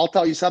listen, I'll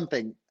tell you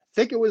something. I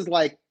think it was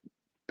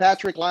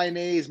Patrick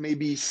Laine's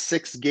maybe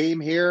sixth game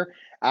here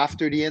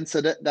after the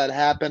incident that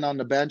happened on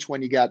the bench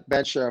when he got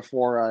benched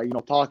for,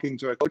 talking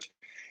to a coach.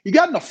 He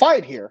got in a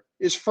fight here.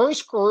 His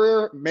first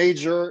career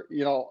major,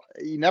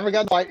 he never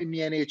got in a fight in the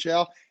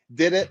NHL,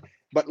 did it.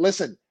 But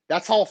listen,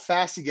 that's how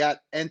fast he got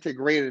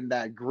integrated in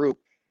that group.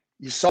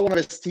 You saw one of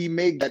his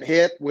teammates get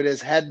hit with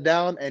his head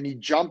down, and he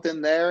jumped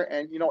in there,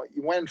 and he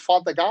went and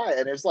fought the guy.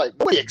 And it's like,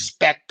 nobody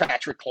expect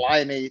Patrick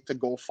Laine to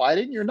go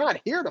fighting. You're not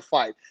here to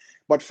fight.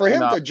 But for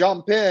him to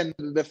jump in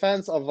the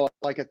defense of a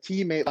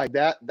teammate like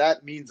that,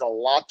 that means a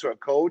lot to a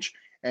coach.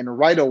 And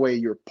right away,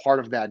 you're part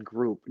of that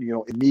group,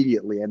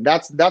 immediately. And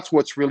that's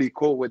what's really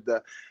cool with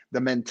the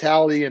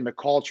mentality and the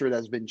culture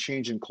that's been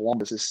changed in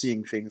Columbus, is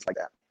seeing things like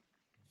that.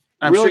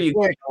 I'm sure you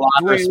gained a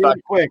lot of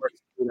respect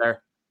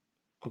there.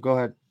 Oh, go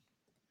ahead.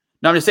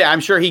 No, I'm just saying, I'm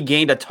sure he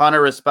gained a ton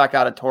of respect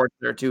out of Torch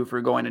there too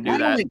for going to do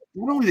that.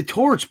 Not only the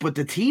Torch, but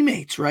the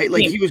teammates, right?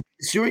 Like he was,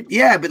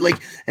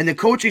 but and the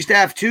coaching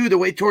staff too. The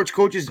way Torch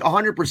coaches,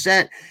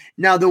 100%.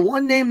 Now, the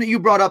one name that you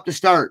brought up to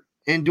start,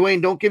 and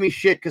Dwayne, don't give me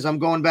shit because I'm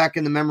going back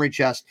in the memory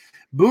chest.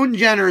 Boone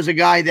Jenner is a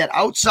guy that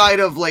outside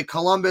of like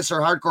Columbus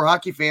or hardcore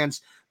hockey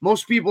fans,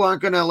 most people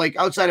aren't gonna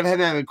outside of him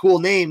having a cool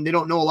name. They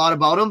don't know a lot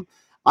about him.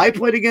 I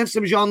played against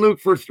him,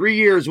 Jean-Luc, for 3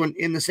 years when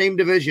in the same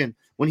division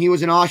when he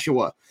was in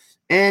Oshawa.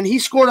 And he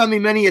scored on me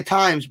many a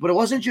times, but it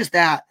wasn't just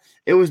that.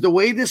 It was the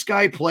way this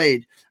guy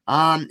played.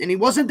 And he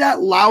wasn't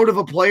that loud of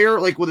a player,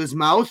 like with his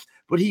mouth,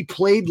 but he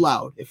played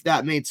loud, if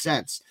that made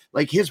sense.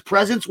 Like his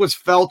presence was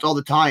felt all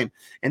the time.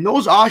 And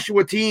those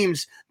Oshawa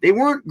teams, they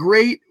weren't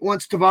great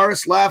once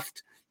Tavares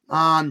left.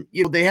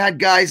 They had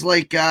guys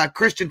like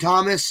Christian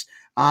Thomas,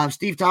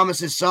 Steve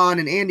Thomas's son,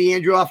 and Andy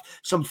Andrioff,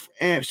 some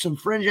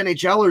fringe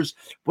NHLers,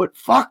 but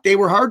fuck, they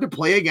were hard to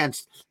play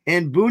against.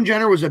 And Boone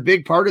Jenner was a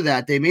big part of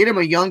that. They made him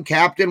a young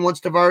captain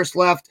once Tavares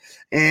left,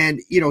 and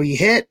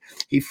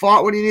he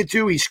fought when he needed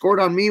to. He scored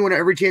on me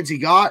every chance he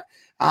got.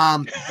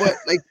 But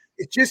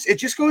it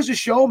just goes to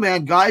show,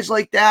 man, guys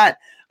like that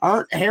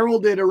aren't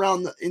heralded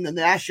around in the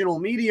national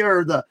media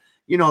or the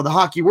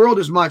hockey world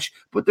as much,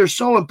 but they're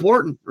so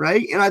important,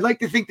 right? And I'd like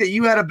to think that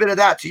you had a bit of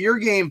that to your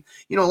game,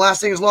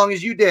 lasting as long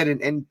as you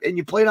did, and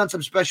you played on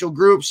some special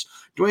groups.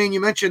 Dwayne,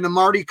 you mentioned the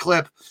Marty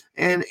clip,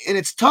 and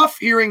it's tough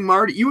hearing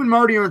Marty. You and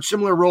Marty are in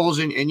similar roles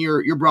in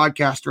your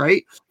broadcast,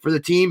 right? For the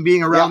team,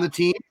 being around the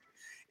team.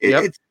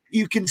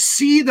 You can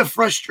see the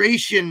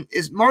frustration.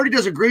 Marty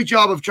does a great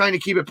job of trying to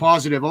keep it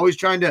positive, always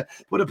trying to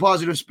put a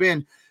positive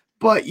spin.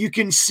 But you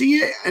can see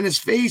it in his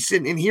face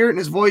and hear it in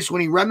his voice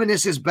when he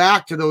reminisces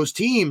back to those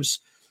teams.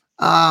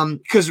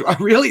 Because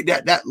really,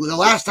 that the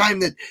last time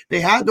that they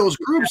had those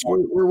groups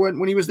were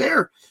when he was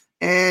there.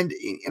 And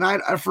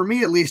for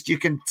me, at least, you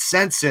can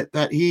sense it,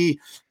 that he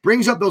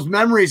brings up those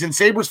memories. And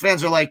Sabres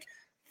fans are like,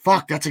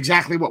 fuck, that's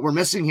exactly what we're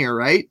missing here,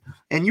 right?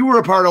 And you were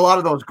a part of a lot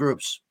of those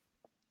groups.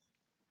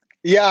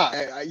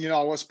 Yeah,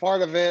 I was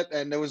part of it,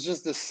 and there was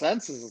just this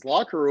sense in this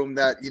locker room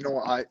that,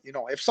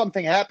 if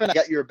something happened, I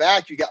got your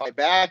back, you got my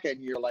back,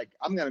 and you're like,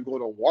 I'm going to go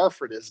to war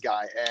for this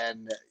guy.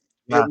 And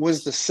it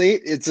was the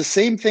same. It's the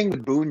same thing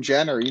with Boone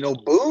Jenner.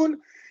 Boone,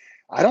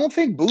 I don't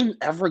think Boone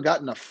ever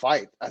got in a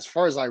fight, as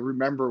far as I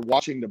remember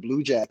watching the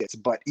Blue Jackets,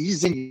 but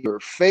he's in your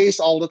face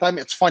all the time.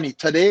 It's funny.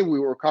 Today we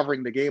were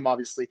covering the game,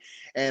 obviously,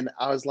 and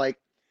I was like,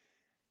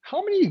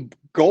 how many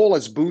goals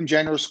has Boone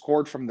Jenner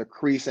scored from the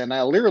crease? And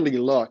I literally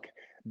look.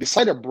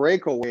 Beside a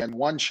breakaway and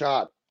one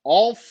shot,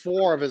 all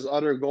 4 of his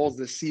other goals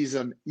this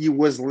season, he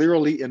was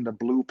literally in the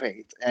blue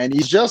paint. And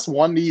he's just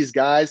one of these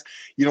guys.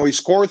 He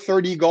scored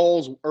 30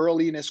 goals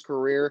early in his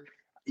career.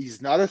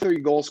 He's not a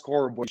 30-goal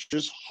scorer, but it's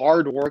just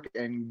hard work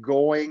and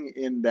going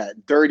in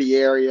that dirty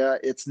area.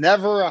 It's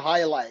never a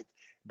highlight,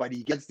 but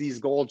he gets these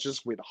goals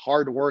just with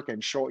hard work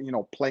and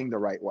playing the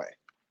right way.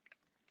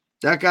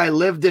 That guy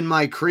lived in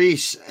my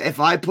crease. If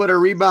I put a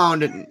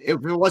rebound,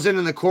 if it wasn't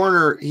in the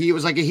corner, he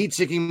was like a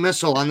heat-seeking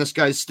missile on this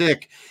guy's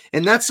stick.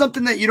 And that's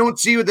something that you don't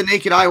see with the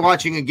naked eye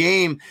watching a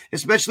game,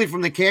 especially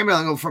from the camera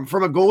angle.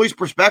 From a goalie's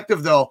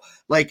perspective, though,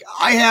 like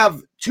I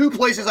have 2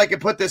 places I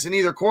could put this in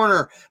either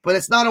corner, but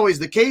it's not always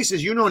the case,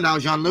 as you know now,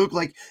 Jean-Luc.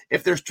 Like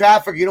if there's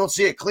traffic, you don't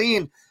see it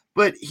clean.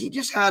 But he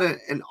just had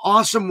an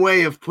awesome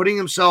way of putting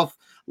himself.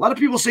 A lot of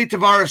people say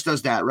Tavares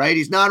does that, right?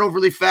 He's not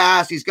overly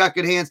fast. He's got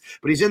good hands,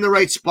 but he's in the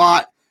right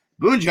spot.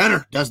 Boone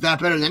Jenner does that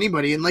better than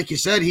anybody. And like you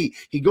said, he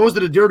goes to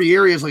the dirty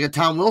areas like a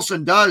Tom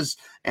Wilson does,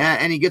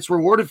 and he gets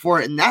rewarded for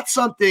it. And that's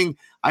something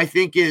I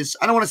think is,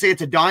 I don't want to say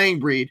it's a dying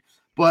breed,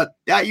 but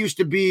that used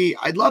to be,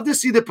 I'd love to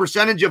see the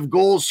percentage of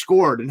goals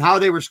scored and how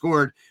they were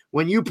scored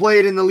when you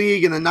played in the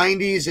league in the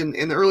 90s and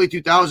in the early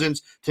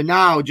 2000s to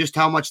now, just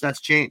how much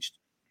that's changed.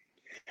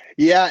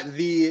 Yeah,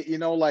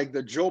 like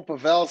the Joe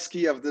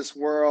Pavelski of this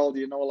world,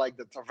 like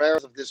the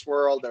Tavares of this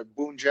world, the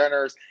Boone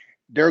Jenners,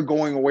 they're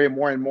going away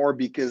more and more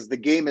because the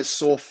game is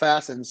so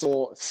fast and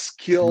so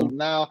skilled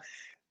now.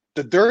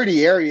 The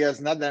dirty area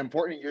is not that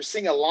important. You're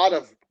seeing a lot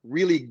of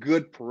really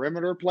good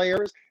perimeter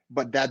players,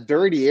 but that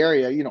dirty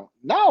area,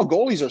 now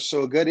goalies are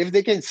so good. If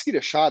they can see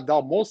the shot,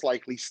 they'll most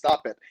likely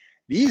stop it.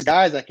 These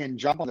guys that can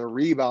jump on the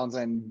rebounds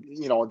and,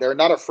 they're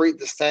not afraid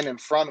to stand in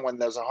front when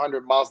there's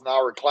 100 miles an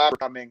hour clapper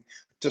coming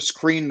to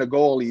screen the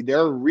goalie.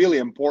 They're really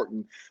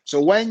important. So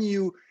when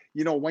you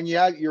when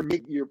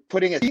you're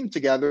putting a team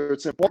together,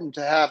 it's important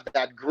to have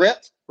that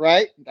grit,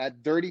 right?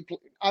 That dirty,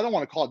 I don't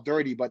want to call it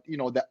dirty, but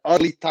the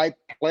ugly type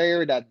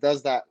player that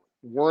does that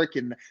work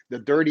in the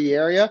dirty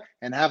area,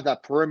 and have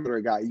that perimeter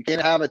guy. You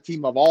can't have a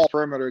team of all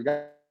perimeter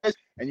guys,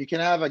 and you can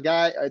have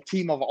a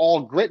team of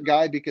all grit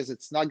guy, because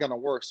it's not going to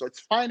work. So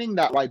it's finding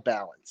that right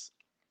balance.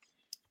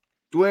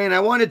 Dwayne, I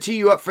want to tee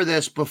you up for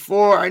this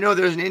before. I know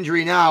there's an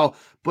injury now,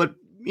 but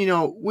we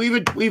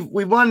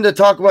wanted to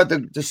talk about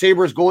the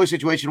Sabres goalie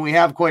situation. We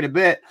have quite a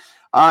bit.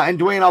 And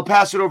Dwayne, I'll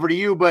pass it over to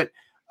you. But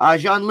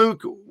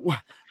Jean-Luc,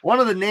 one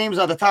of the names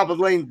on the top of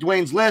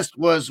Dwayne's list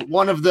was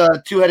one of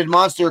the two-headed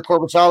monster,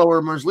 Korpisalo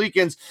or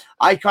Merzlikins.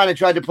 I kind of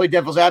tried to play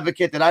devil's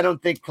advocate that I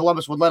don't think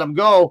Columbus would let him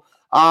go.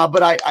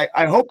 But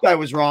I hoped I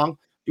was wrong.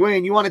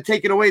 Dwayne, you want to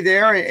take it away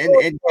there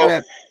and kind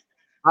of.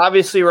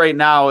 Obviously, right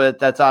now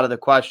that's out of the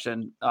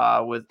question.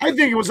 I think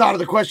it was out of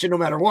the question no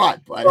matter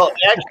what. But well,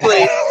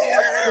 actually,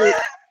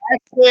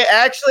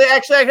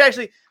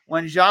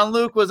 when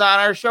Jean-Luc was on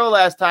our show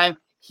last time,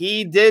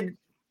 he did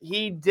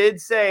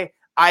say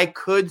I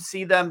could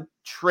see them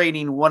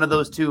trading one of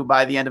those two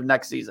by the end of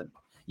next season.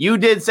 You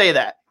did say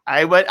that.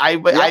 I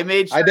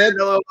made sure. I did.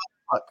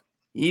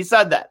 He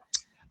said that.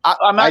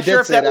 I'm not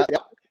sure if that.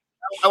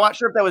 I'm not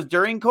sure if that was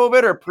during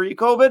COVID or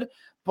pre-COVID,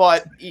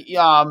 but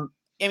I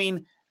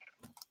mean.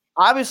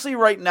 Obviously,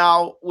 right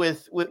now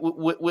with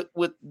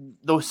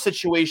the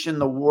situation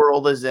the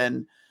world is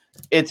in,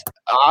 it's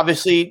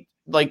obviously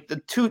like the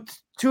two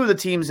of the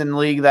teams in the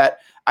league that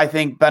I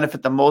think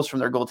benefit the most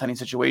from their goaltending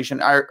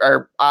situation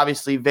are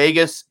obviously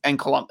Vegas and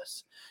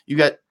Columbus. You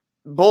got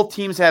both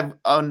teams have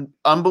an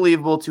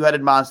unbelievable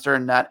two-headed monster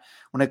in net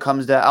when it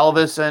comes to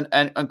Elvis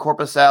and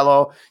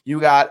Korpisalo. You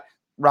got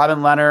Robin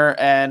Lehner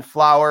and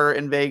Flower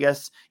in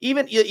Vegas.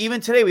 Even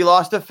today, we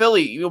lost to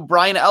Philly.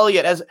 Brian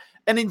Elliott has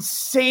an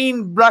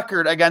insane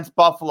record against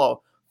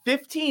Buffalo,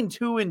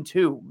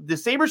 15-2-2. The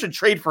Sabres should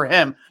trade for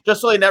him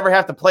just so they never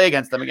have to play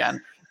against them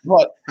again.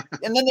 And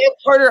then they have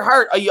Carter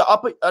Hart,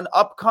 an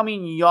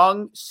upcoming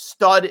young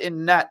stud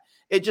in net.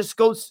 It just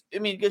goes. I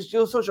mean, it goes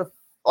goes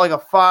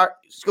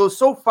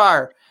so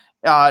far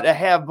to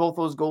have both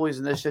those goalies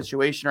in this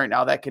situation right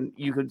now that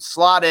you could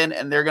slot in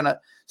and they're gonna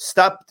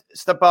step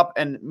up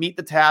and meet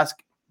the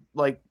task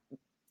like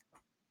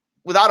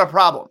without a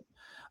problem.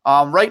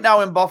 Right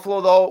now in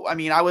Buffalo, though, I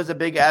mean, I was a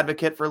big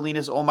advocate for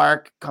Linus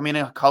Ullmark coming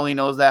in. Cully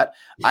knows that.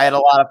 I had a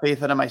lot of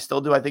faith in him. I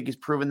still do. I think he's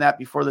proven that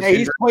before the season.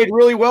 He's played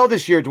really well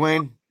this year,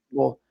 Dwayne.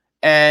 Well,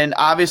 and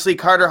obviously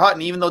Carter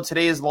Hutton, even though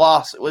today's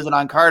loss wasn't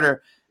on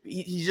Carter,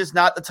 he's just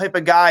not the type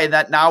of guy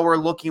that now we're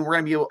going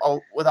to be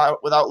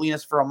without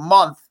Linus for a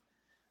month.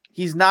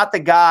 He's not the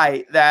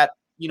guy that,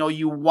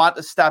 you want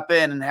to step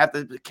in and have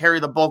to carry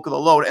the bulk of the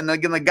load. And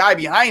again, the guy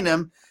behind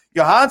him,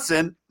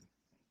 Johansson,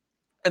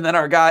 and then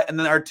our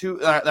two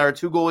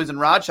goalies in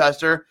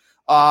Rochester,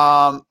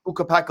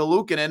 Ukko-Pekka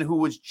Luukkonen, who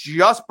was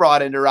just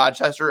brought into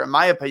Rochester, in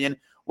my opinion,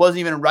 wasn't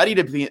even ready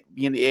to be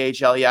in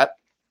the AHL yet.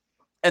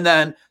 And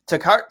then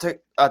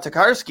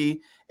Tokarski,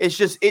 it's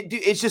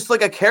just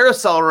like a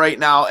carousel right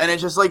now, and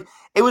it's just like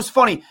it was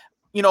funny.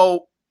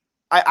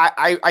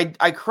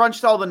 I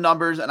crunched all the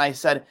numbers and I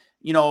said,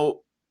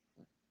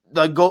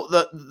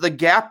 the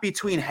gap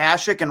between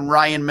Hasek and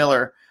Ryan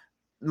Miller,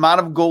 amount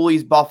of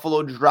goalies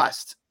Buffalo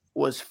dressed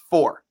was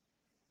 4.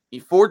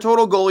 4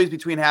 total goalies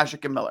between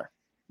Hasek and Miller.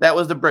 That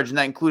was the bridge, and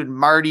that included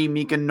Marty,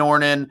 Mika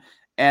Nornen,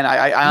 and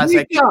I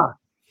honestly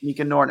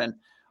Mika Nornen.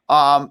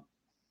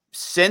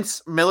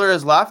 Since Miller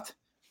has left,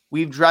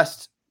 we've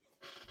dressed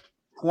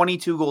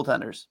 22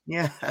 goaltenders.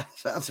 Yeah,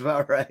 sounds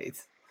about right.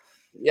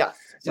 Yeah,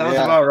 sounds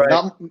about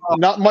right.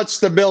 Not much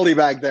stability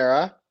back there,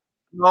 huh?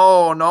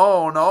 No,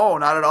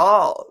 not at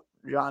all,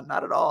 John.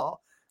 Not at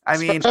all. I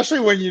mean,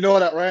 especially when you know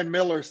that Ryan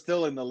Miller's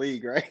still in the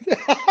league, right?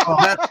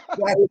 that's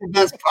the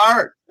best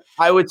part.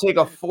 I would take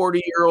a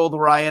 40-year-old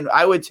Ryan.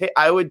 I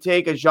would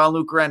take a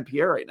Jean-Luc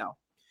Grand-Pierre right now.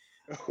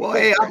 Well,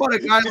 hey, how about a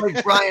guy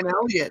like Brian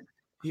Elliott?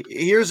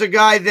 Here's a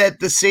guy that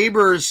the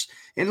Sabres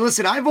 – and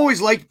listen, I've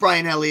always liked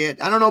Brian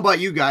Elliott. I don't know about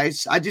you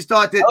guys. I just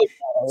thought that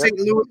St.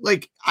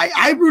 Louis –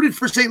 I rooted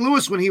for St.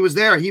 Louis when he was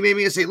there. He made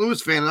me a St.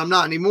 Louis fan, and I'm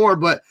not anymore,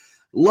 but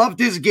loved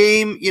his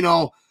game,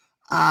 and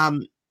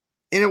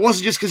it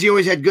wasn't just because he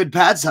always had good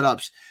pad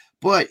setups.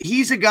 But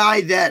he's a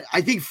guy that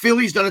I think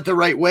Philly's done it the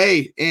right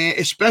way, and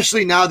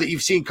especially now that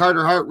you've seen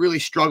Carter Hart really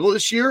struggle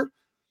this year.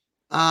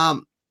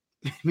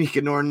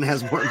 Mika Norton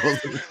has more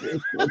goals than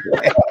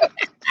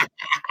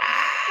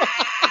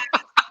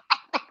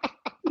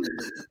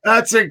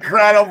That's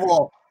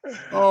incredible.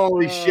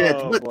 Holy shit.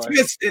 But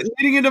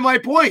leading into my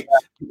point,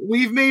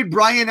 we've made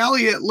Brian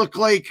Elliott look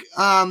like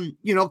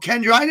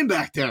Ken Dryden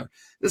back there.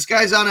 This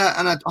guy's on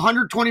a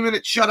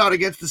 120-minute shutout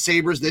against the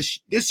Sabres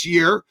this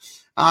year.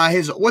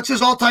 What's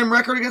his all-time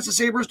record against the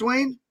Sabres,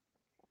 Dwayne?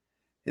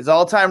 His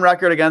all-time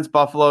record against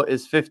Buffalo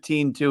is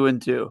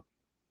 15-2-2.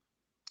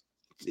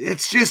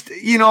 It's just,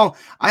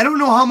 I don't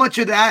know how much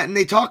of that, and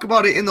they talk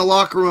about it in the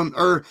locker room,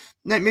 or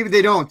maybe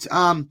they don't.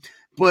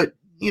 But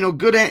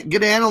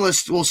good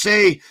analysts will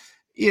say,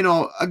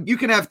 you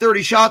can have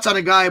 30 shots on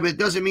a guy, but it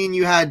doesn't mean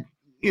you had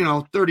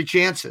 30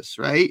 chances,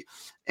 right?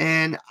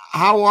 And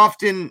how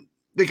often,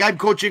 like, I'm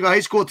coaching a high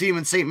school team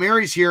in St.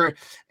 Mary's here,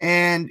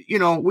 and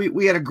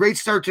we had a great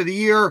start to the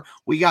year.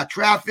 We got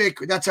traffic.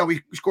 That's how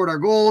we scored our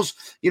goals.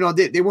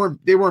 They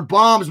weren't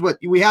bombs, but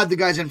we had the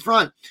guys in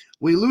front.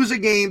 We lose a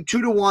game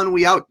 2-1.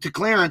 We out to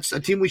Clarence, a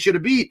team we should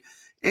have beat,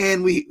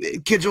 and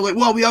kids are like,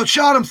 well, we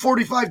outshot them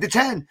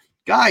 45-10.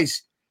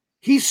 Guys,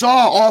 he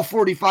saw all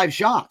 45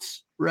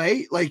 shots,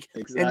 right? Like,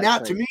 exactly. And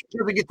that to me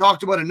doesn't get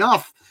talked about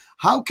enough.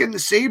 How can the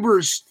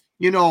Sabres,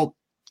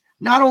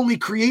 not only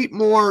create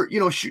more,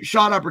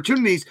 shot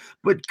opportunities,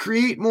 but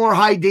create more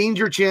high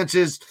danger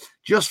chances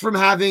just from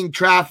having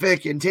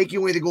traffic and taking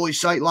away the goalie's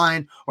sight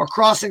line or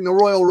crossing the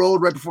Royal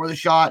Road right before the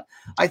shot?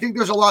 I think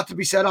there's a lot to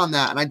be said on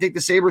that, and I think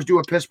the Sabres do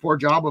a piss poor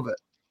job of it.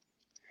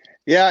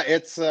 Yeah,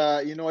 it's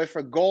if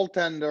a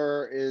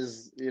goaltender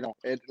is,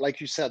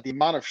 like you said, the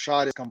amount of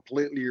shot is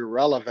completely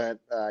irrelevant.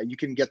 You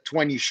can get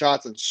 20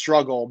 shots and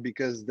struggle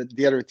because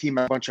the other team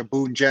has a bunch of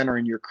Boone Jenner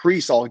in your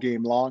crease all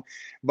game long.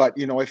 But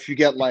if you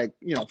get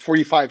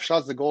 45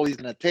 shots, the goalie's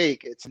going to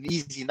take. It's an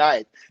easy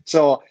night.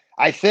 So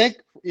I think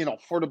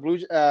for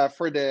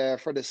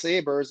the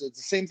Sabres, it's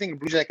the same thing the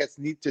Blue Jackets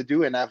need to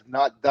do and have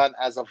not done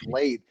as of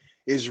late,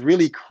 is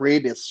really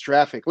create this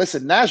traffic.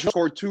 Listen, Nashville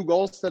scored 2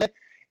 goals today,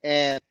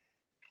 and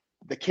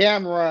the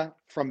camera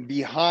from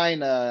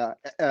behind,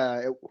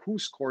 who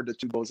scored the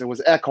 2 goals? It was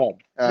Ekholm.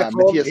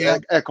 Matthias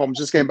Ekholm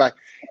just came back.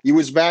 He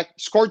was back,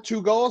 scored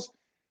 2 goals.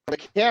 The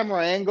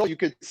camera angle, you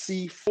could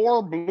see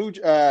 2 Blue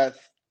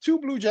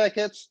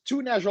Jackets,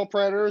 2 Nashville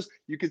Predators.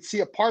 You could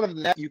see a part of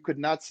the net. You could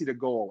not see the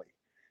goalie.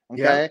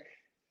 Okay?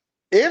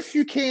 Yeah. If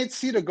you can't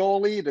see the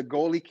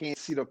goalie can't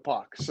see the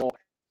puck. So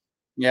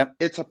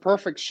it's a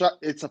perfect shot.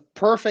 It's a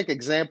perfect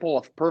example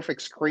of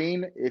perfect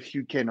screen. If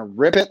you can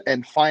rip it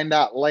and find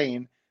that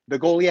lane, the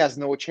goalie has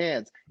no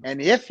chance.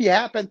 And if you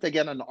happen to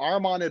get an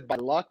arm on it by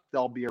luck,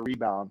 there'll be a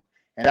rebound.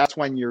 And that's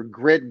when your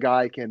grit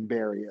guy can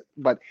bury it.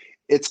 But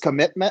it's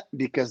commitment,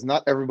 because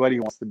not everybody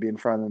wants to be in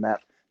front of the net.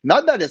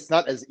 Not that it's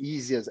not as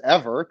easy as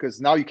ever,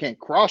 because now you can't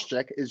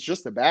cross-check. It's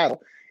just a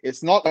battle.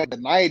 It's not like the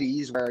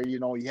 90s where, you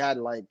had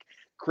like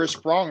Chris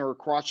Pronger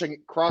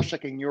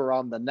cross-checking you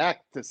around the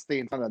neck to stay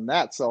in front of the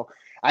net. So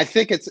I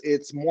think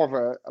it's more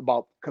of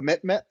about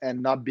commitment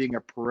and not being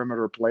a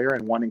perimeter player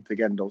and wanting to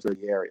get in those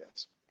dirty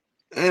areas.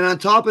 And on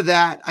top of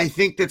that, I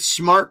think that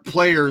smart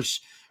players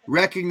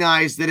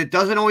recognize that it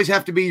doesn't always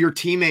have to be your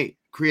teammate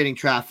creating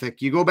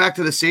traffic. You go back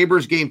to the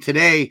Sabres game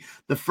today,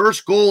 the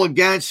first goal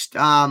against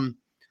Hutton,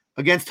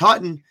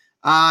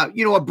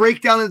 a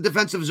breakdown in the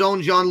defensive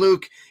zone,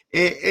 Jean-Luc,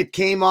 it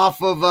came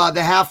off of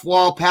the half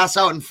wall, pass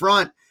out in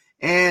front.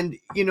 And,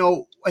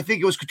 I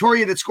think it was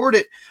Couturier that scored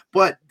it,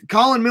 but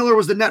Colin Miller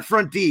was the net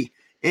front D.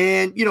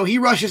 And, he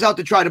rushes out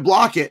to try to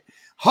block it.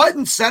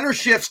 Hutton center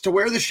shifts to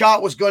where the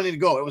shot was going to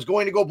go. It was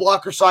going to go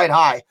blocker side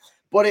high,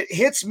 but it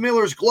hits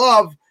Miller's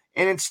glove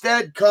and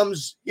instead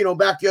comes,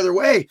 back the other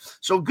way.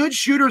 So good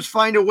shooters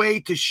find a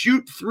way to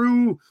shoot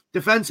through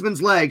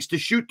defensemen's legs, to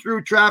shoot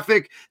through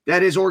traffic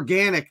that is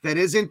organic, that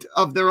isn't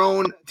of their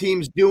own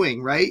team's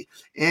doing, right?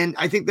 And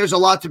I think there's a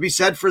lot to be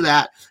said for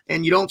that.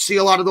 And you don't see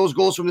a lot of those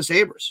goals from the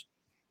Sabres.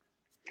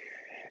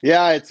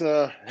 Yeah,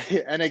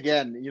 and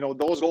again,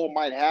 those goals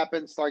might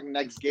happen starting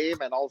next game,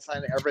 and all of a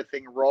sudden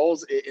everything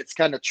rolls. It's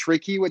kind of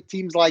tricky with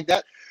teams like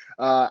that.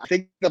 I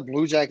think the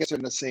Blue Jackets are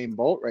in the same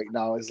boat right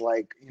now. Is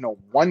like,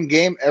 one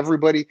game,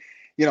 everybody,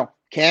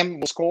 Cam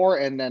will score,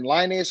 and then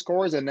Line A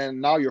scores, and then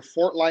now your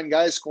fourth line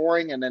guy is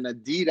scoring, and then a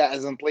D that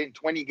hasn't played in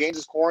 20 games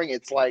is scoring.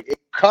 It's like it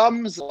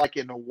comes like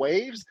in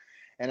waves,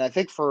 and I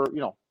think for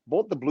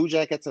both the Blue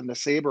Jackets and the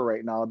Sabre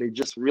right now, they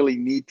just really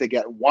need to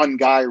get one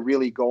guy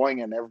really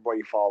going, and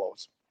everybody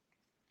follows.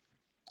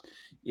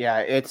 Yeah,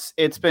 it's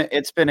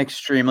been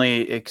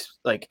extremely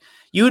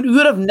you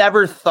would have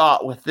never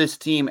thought with this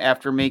team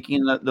after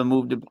making the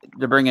move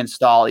to bring in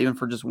Stahl, even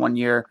for just 1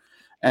 year,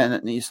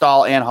 and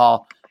Stahl and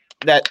Hall,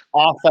 that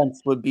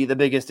offense would be the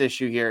biggest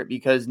issue here,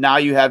 because now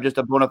you have just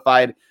a bona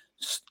fide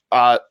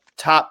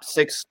top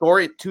 6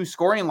 two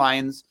scoring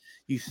lines.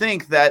 You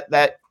think that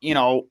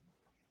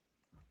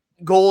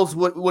goals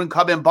wouldn't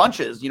come in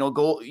bunches.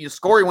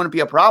 Scoring wouldn't be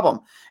a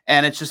problem.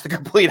 And it's just the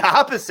complete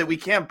opposite. We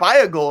can't buy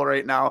a goal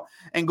right now.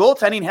 And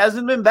goaltending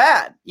hasn't been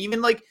bad.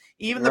 Even the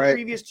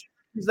previous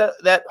teams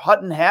that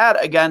Hutton had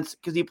against,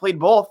 because he played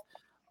both.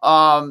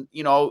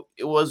 It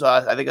was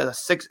I think a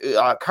 6.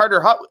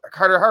 Carter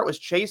Hart was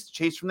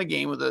chased from the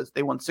game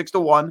they won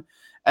 6-1,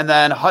 and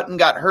then Hutton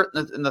got hurt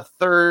in the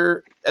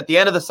third at the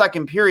end of the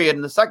second period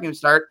in the second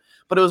start,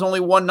 but it was only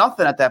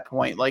 1-0 at that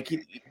point. Like,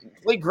 he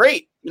played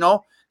great.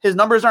 His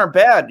numbers aren't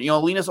bad.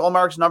 Linus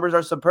Ullmark's numbers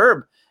are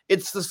superb.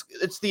 It's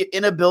the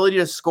inability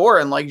to score,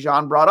 and like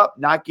Jean brought up,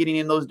 not getting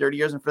in those dirty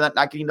areas, and for that,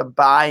 not getting to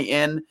buy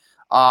in,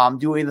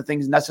 doing the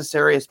things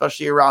necessary,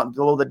 especially around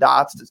below the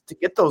dots to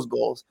get those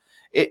goals.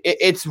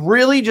 It's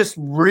really just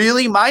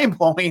really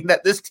mind-blowing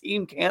that this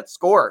team can't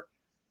score.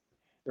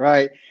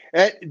 Right.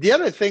 And the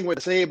other thing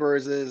with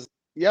Sabres is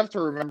you have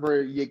to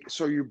remember,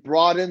 you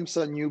brought in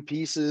some new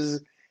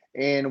pieces,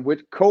 and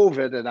with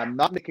COVID, and I'm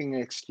not making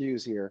an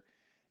excuse here,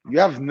 you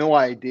have no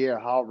idea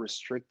how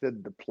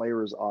restricted the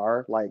players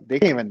are. Like, they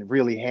can't even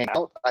really hang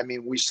out. I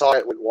mean, we saw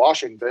it with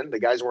Washington. The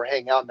guys were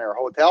hanging out in their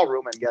hotel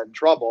room and get in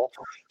trouble.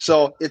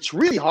 So it's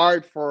really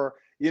hard for,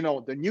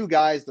 the new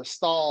guys, the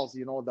stalls,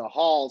 the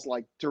halls,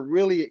 like, to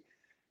really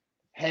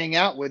hang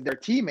out with their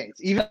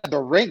teammates. Even at the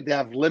rink, they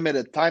have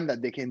limited time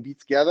that they can be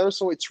together.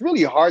 So it's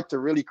really hard to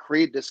really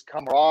create this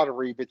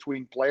camaraderie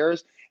between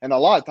players. And a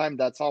lot of time,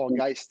 that's how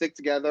guys stick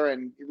together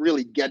and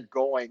really get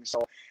going.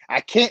 So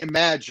I can't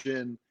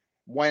imagine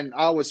when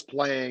I was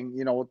playing,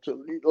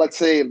 let's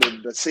say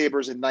the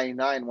Sabres in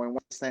 '99 when we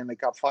won the Stanley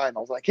Cup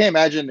Finals. I can't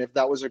imagine if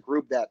that was a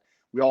group that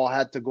we all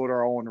had to go to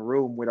our own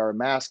room with our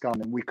mask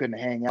on and we couldn't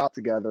hang out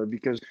together,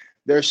 because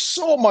there's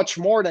so much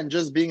more than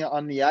just being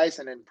on the ice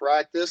and in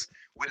practice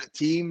with a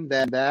team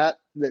than that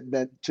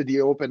to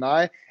the open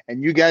eye.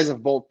 And you guys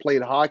have both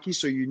played hockey,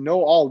 so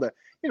all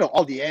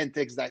the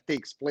antics that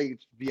takes place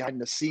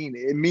behind the scene.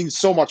 It means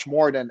so much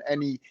more than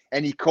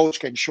any coach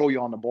can show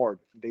you on the board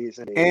days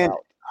in, days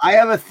out. I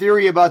have a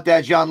theory about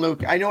that,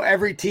 Jean-Luc. I know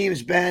every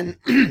team's been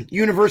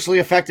universally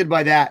affected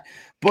by that,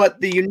 but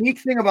the unique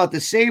thing about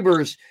the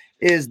Sabres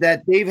is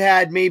that they've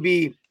had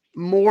maybe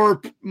more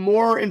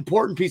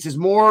important pieces,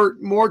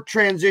 more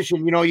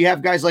transition. You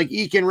have guys like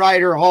Eakin,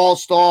 Ryder, Hall,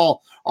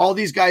 Stahl, all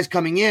these guys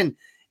coming in.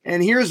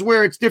 And here's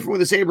where it's different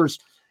with the Sabres.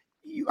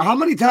 How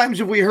many times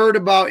have we heard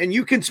about, and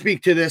you can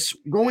speak to this,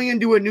 going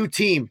into a new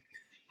team,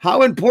 how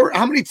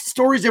many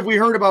stories have we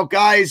heard about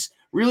guys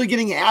really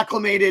getting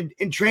acclimated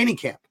in training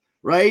camp,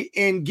 right?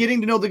 And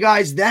getting to know the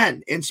guys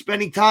then and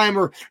spending time,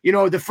 or,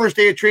 the first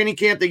day of training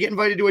camp, they get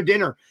invited to a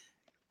dinner.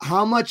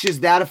 How much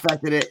has that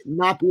affected it,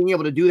 not being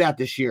able to do that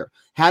this year?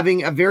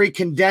 Having a very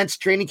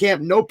condensed training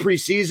camp, no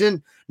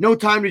preseason, no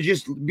time to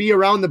just be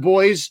around the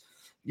boys.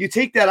 You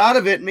take that out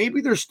of it, maybe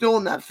they're still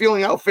in that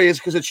feeling out phase,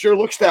 because it sure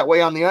looks that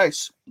way on the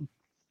ice.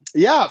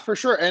 Yeah, for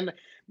sure. And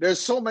there's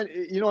so many,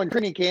 in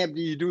training camp,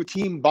 you do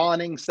team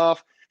bonding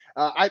stuff.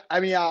 I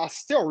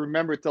still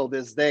remember till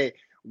this day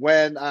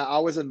when I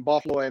was in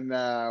Buffalo and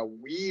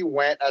we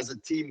went as a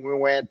team.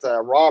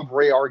 Rob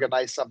Ray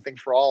organized something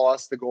for all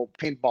us to go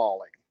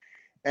paintballing.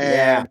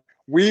 And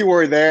we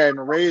were there,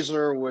 and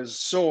Razor was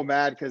so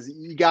mad because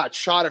he got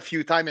shot a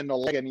few times in the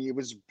leg and he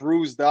was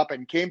bruised up,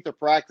 and came to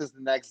practice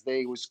the next day.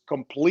 He was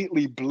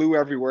completely blue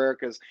everywhere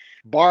because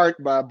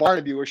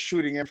Barnaby was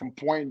shooting him from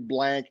point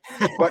blank.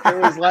 But it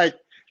was like,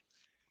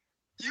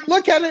 you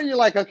look at it and you're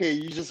like, okay,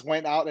 you just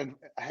went out and,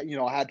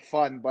 had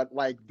fun. But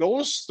like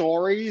those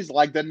stories,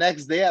 like the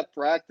next day at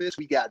practice,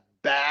 we got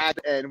bad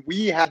and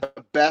we had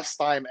the best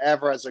time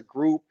ever as a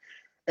group.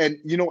 And,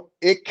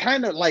 it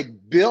kind of like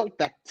built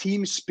that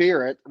team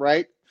spirit,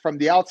 right? From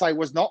the outside. It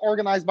was not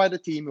organized by the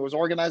team. It was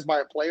organized by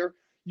a player.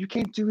 You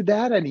can't do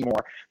that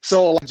anymore.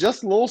 So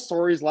just little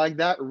stories like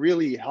that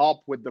really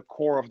help with the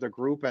core of the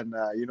group. And,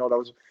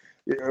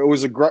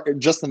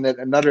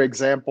 another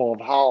example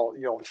of how,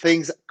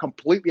 things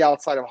completely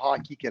outside of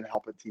hockey can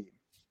help a team.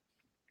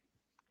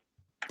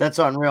 That's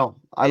unreal.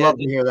 I love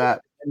to hear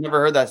that. I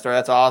never heard that story.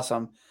 That's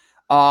awesome.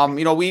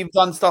 We've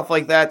done stuff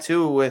like that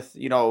too with,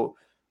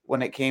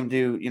 when it came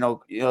to,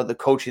 the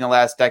coaching the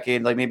last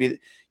decade, like maybe,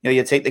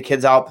 you take the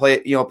kids out, play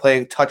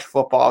a touch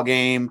football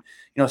game,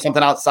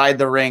 something outside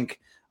the rink,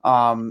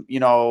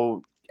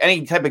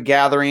 any type of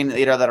gathering,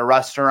 either at a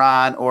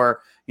restaurant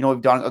or,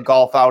 we've done a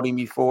golf outing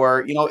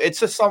before.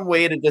 It's just some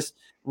way to just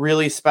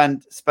really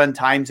spend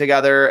time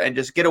together and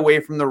just get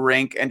away from the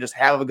rink and just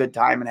have a good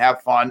time and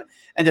have fun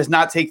and just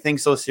not take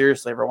things so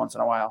seriously every once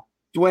in a while.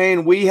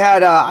 Dwayne, we had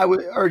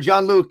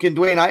Jean-Luc and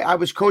Dwayne. I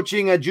was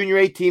coaching a junior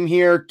A team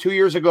here 2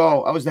 years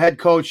ago. I was the head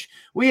coach.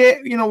 We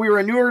were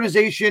a new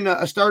organization,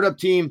 a startup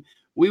team.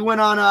 We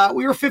went on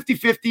we were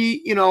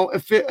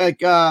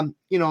 50-50,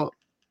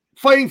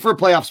 fighting for a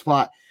playoff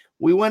spot.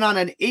 We went on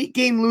an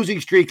 8-game losing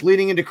streak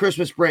leading into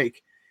Christmas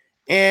break.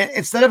 And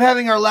instead of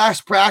having our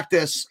last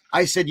practice,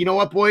 I said, you know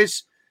what,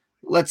 boys?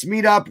 Let's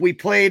meet up. We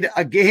played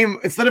a game.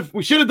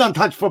 We should have done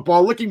touch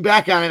football. Looking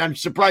back on it, I'm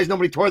surprised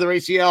nobody tore their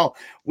ACL.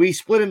 We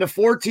split into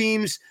 4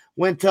 teams,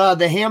 went to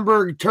the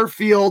Hamburg turf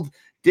field,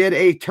 did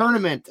a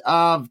tournament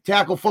of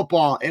tackle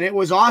football, and it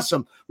was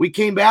awesome. We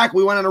came back.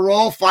 We went on a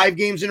roll, 5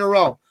 games in a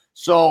row.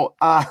 So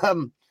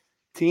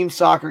team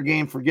soccer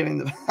game for getting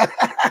the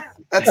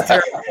 – that's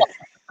terrible.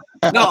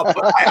 No,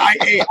 but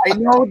I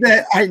know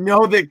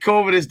that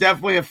COVID has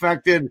definitely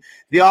affected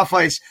the off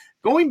ice.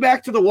 Going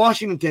back to the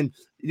Washington,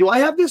 do I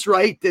have this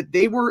right that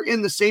they were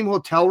in the same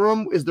hotel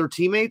room as their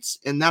teammates,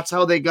 and that's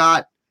how they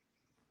got?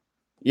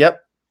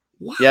 Yep.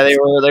 What? Yeah, they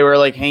were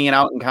like hanging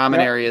out in common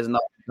areas in the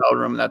hotel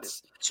room.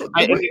 That's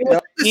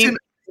it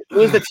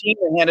was the team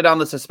that handed down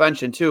the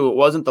suspension too. It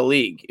wasn't the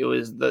league. It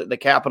was the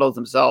Capitals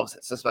themselves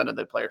that suspended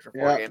the players for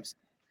 4 games.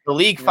 The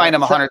league fined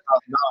them $100,000,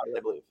 I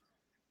believe.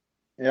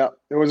 Yeah,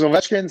 it was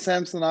Ovechkin,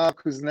 Samsonov,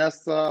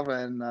 Kuznetsov,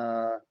 and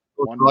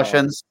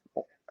Russians.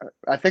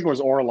 I think it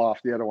was Orlov,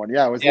 the other one.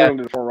 Yeah, it was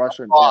literally the 4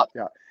 Russians.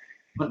 Yeah.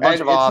 And it's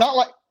not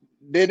like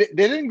they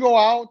didn't go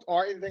out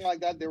or anything like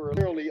that. They were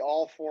literally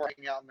all 4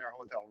 hanging out in their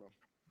hotel room.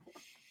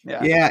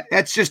 Yeah,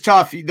 that's just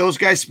tough. Those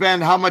guys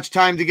spend how much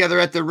time together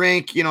at the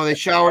rink? They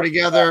shower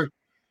together.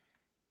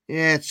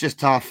 Yeah, it's just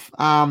tough.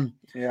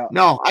 Yeah.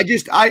 No,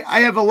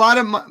 I have a lot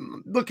of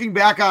looking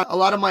back on a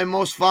lot of my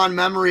most fond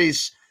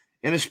memories,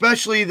 and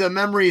especially the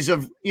memories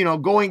of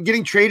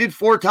getting traded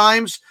 4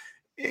 times,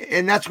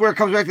 and that's where it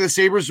comes back to the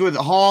Sabres with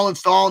Hall and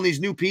Stahl and these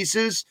new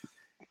pieces.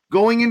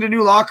 Going into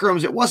new locker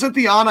rooms, it wasn't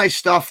the on ice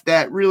stuff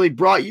that really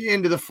brought you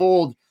into the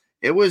fold.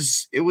 It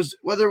was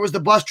whether it was the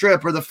bus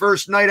trip or the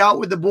first night out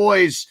with the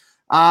boys,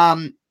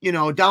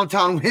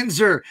 downtown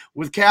Windsor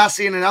with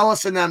Cassian and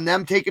Ellis and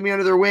them taking me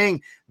under their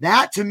wing.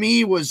 That to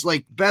me was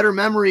like better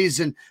memories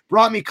and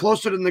brought me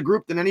closer to the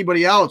group than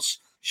anybody else.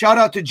 Shout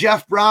out to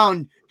Jeff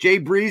Brown, Jay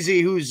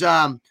Breezy, whose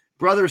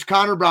brother is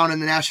Connor Brown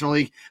in the National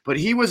League, but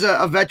he was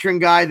a veteran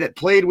guy that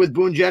played with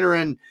Boone Jenner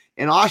and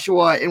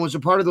Oshawa and was a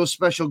part of those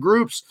special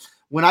groups.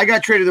 When I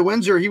got traded to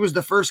Windsor, he was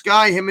the first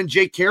guy, him and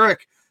Jake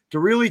Carrick, to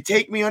really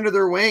take me under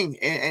their wing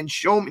and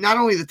show me not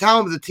only the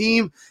talent of the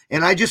team.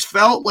 And I just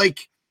felt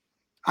like,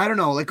 I don't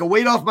know, like a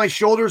weight off my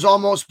shoulders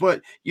almost,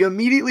 but you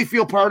immediately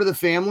feel part of the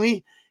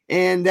family.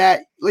 And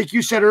that, like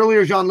you said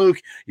earlier,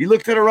 Jean-Luc, you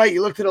look to the right,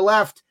 you look to the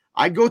left.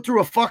 I go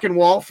through a fucking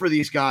wall for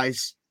these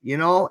guys,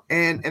 and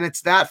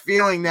it's that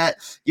feeling that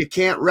you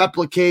can't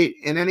replicate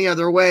in any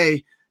other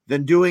way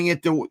than doing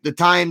it the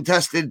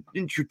time-tested,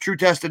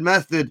 true-tested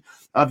method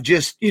of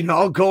just,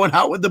 going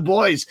out with the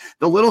boys,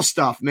 the little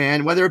stuff,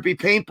 man, whether it be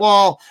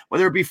paintball,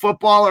 whether it be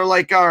football, or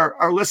like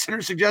our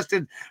listener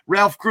suggested,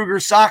 Ralph Kruger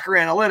soccer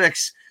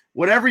analytics,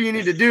 whatever you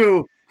need to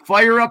do,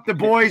 fire up the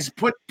boys,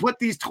 put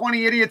these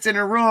 20 idiots in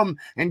a room,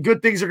 and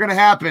good things are going to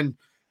happen.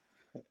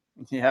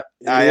 Yep.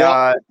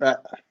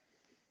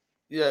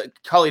 Yeah,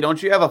 Cully,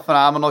 don't you have a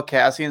phenomenal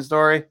Cassian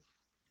story?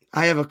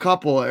 I have a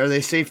couple. Are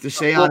they safe to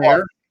say on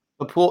air?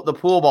 The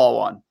pool ball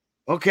one.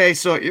 Okay,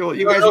 so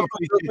you guys will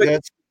appreciate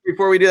that.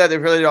 Before we do that, they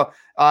really don't.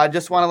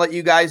 Just want to let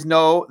you guys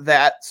know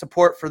that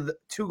support for the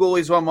Two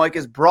Goalies One Mic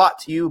is brought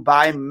to you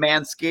by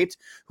Manscaped,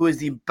 who is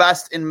the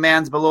best in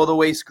man's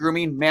below-the-waist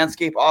grooming.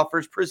 Manscaped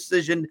offers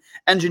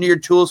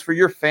precision-engineered tools for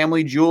your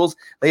family jewels.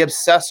 They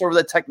obsess over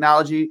the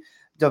technology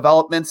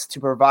developments to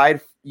provide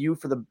you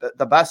for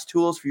the best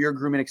tools for your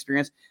grooming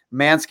experience.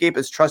 Manscaped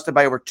is trusted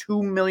by over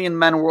 2 million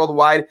men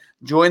worldwide.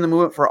 Join the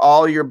movement for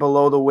all your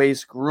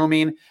below-the-waist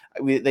grooming.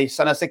 They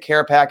sent us a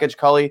care package,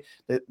 Cully.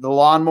 The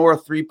Lawnmower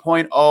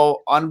 3.0,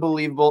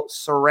 unbelievable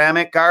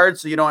ceramic guard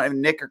so you don't have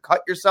nick or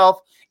cut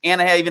yourself.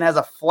 And it even has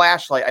a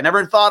flashlight. I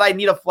never thought I'd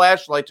need a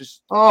flashlight.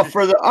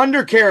 For the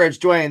undercarriage,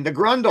 Dwayne, the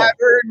grundle.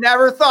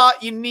 Never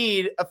thought you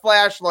need a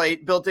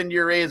flashlight built into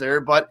your razor,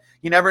 but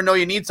you never know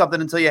you need something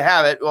until you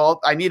have it.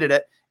 Well, I needed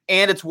it.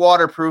 And it's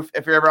waterproof.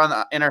 If you're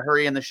ever in a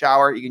hurry in the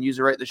shower, you can use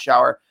it right in the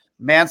shower.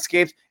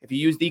 Manscaped, if you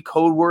use the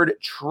code word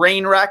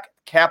TRAINWRECK,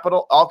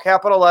 all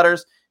capital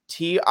letters,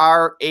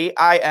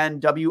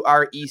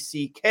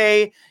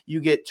 TRAINWRECK, you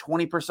get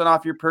 20%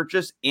 off your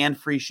purchase and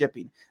free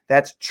shipping.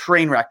 That's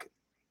TRAINWRECK,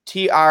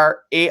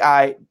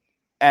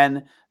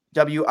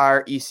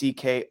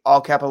 TRAINWRECK,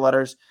 all capital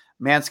letters,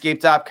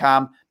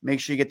 manscaped.com. Make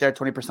sure you get there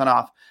 20%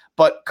 off.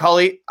 But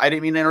Cully, I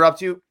didn't mean to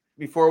interrupt you.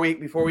 Before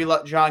we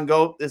let John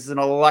go, this is an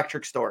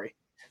electric story.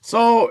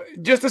 So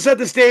just to set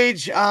the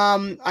stage,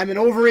 I'm an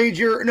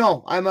overager.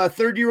 No, I'm a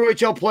third-year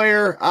OHL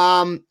player.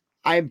 I'm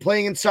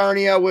playing in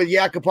Sarnia with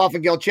Yakupov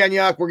and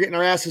Galchenyuk. We're getting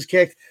our asses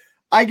kicked.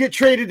 I get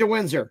traded to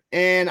Windsor,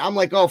 and I'm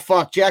like, oh,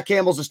 fuck, Jack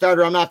Campbell's a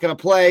starter. I'm not going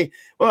to play.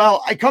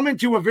 Well, I come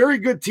into a very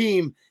good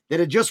team that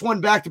had just won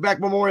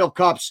back-to-back Memorial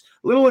Cups,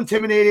 a little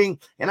intimidating,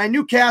 and I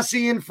knew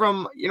Cassian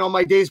from,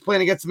 my days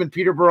playing against him in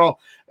Peterborough.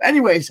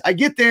 Anyways, I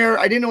get there.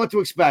 I didn't know what to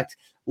expect.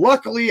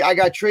 Luckily, I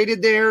got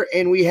traded there,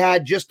 and we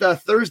had just a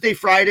Thursday,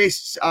 Friday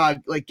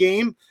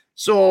game.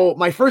 So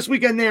my first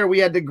weekend there, we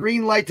had the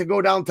green light to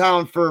go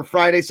downtown for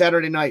Friday,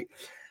 Saturday night.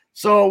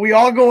 So we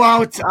all go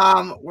out.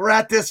 We're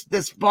at this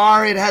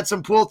bar. It had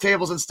some pool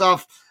tables and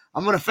stuff.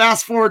 I'm going to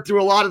fast forward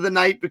through a lot of the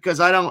night because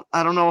I don't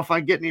know if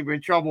I get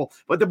in trouble.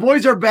 But the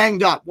boys are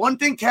banged up. One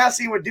thing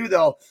Cassian would do,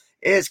 though,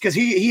 is because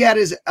he had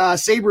his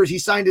Sabres, he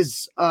signed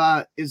his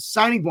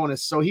signing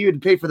bonus, so he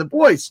would pay for the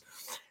boys.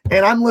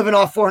 And I'm living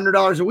off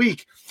 $400 a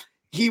week.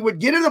 He would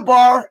get in the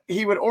bar.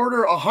 He would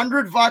order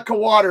 100 vodka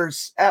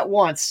waters at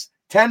once,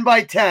 10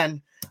 by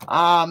 10,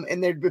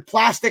 and there'd be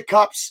plastic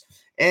cups.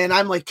 And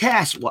I'm like,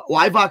 Cass,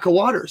 why vodka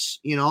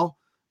waters?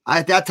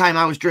 At that time,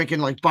 I was drinking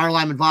like bar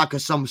lime and vodka,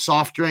 some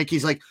soft drink.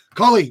 He's like,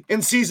 Cully,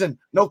 in season,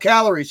 no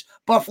calories.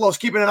 Buffalo's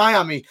keeping an eye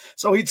on me.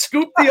 So he'd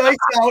scoop the ice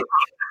out,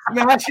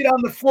 smash it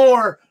on the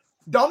floor,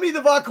 dummy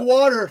the vodka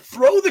water,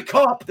 throw the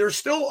cup. There's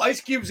still ice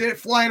cubes in it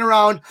flying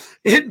around,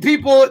 hitting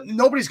people.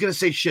 Nobody's going to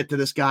say shit to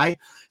this guy.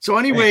 So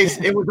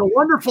anyways, it was a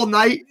wonderful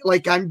night.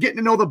 Like, I'm getting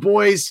to know the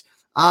boys,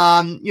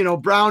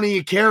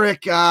 Brownie,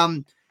 Carrick.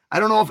 I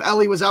don't know if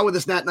Ellie was out with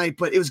us that night,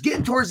 but it was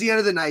getting towards the end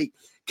of the night.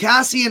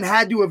 Cassian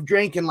had to have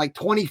drinking like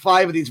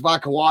 25 of these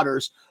vodka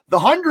waters. The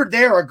 100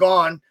 there are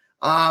gone.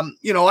 I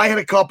had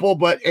a couple,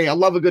 but hey, I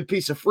love a good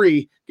piece of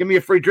free. Give me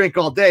a free drink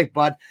all day,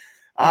 bud.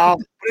 But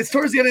it's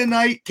towards the end of the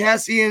night.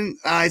 Cassian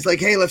is like,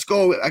 hey, let's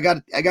go. I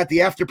got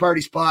the after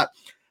party spot.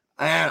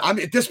 And I'm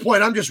at this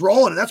point, I'm just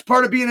rolling. And that's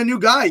part of being a new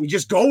guy. You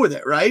just go with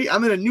it, right?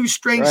 I'm in a new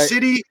strange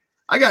city.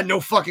 I got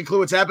no fucking clue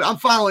what's happening. I'm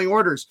following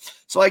orders.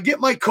 So I get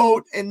my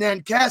coat, and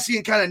then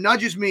Cassian kind of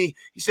nudges me.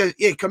 He says,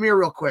 "Hey, come here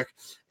real quick."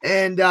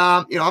 And,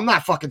 I'm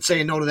not fucking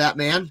saying no to that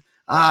man.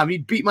 He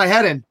beat my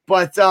head in.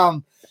 But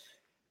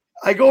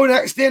I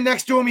go stand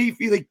next to him.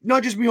 He like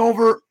nudges me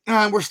over.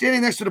 We're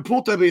standing next to the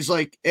pool table. He's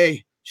like,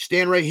 "Hey,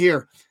 stand right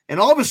here." And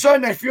all of a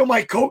sudden, I feel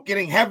my coat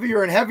getting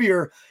heavier and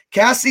heavier.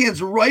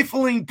 Cassian's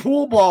rifling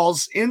pool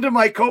balls into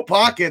my coat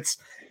pockets.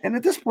 And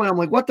at this point, I'm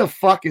like, what the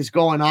fuck is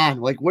going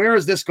on? Like, where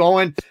is this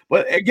going?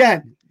 But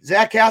again,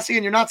 Zach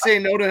Cassian, you're not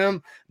saying no to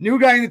him. New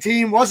guy in the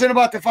team, wasn't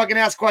about to fucking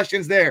ask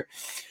questions there.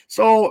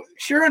 So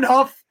sure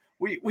enough,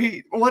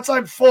 we once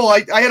I'm full,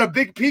 I had a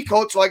big pea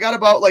coat, so I got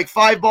about like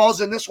 5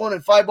 balls in this one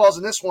and 5 balls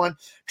in this one,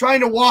 trying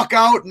to walk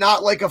out,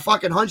 not like a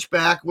fucking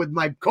hunchback with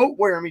my coat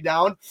wearing me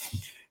down.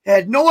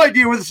 Had no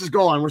idea where this is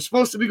going. We're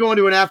supposed to be going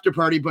to an after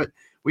party, but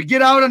we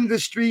get out onto the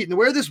street, and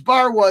where this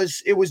bar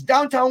was, it was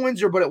downtown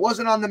Windsor, but it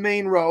wasn't on the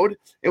main road.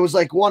 It was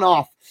like one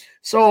off.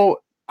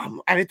 So,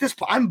 and at this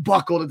point, I'm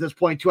buckled at this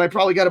point too. I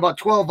probably got about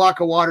 12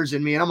 vodka waters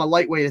in me, and I'm a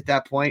lightweight at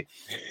that point.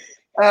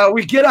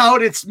 We get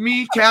out. It's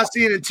me,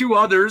 Cassian, and 2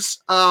 others,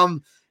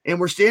 and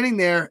we're standing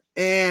there,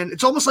 and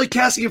it's almost like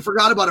Cassian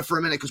forgot about it for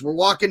a minute because we're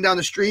walking down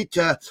the street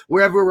to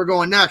wherever we're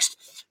going next.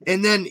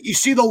 And then you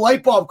see the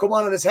light bulb come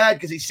on in his head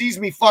because he sees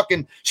me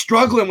fucking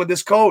struggling with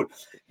this coat.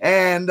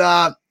 And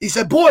he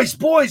said, boys,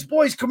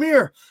 come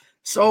here.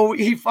 So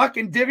he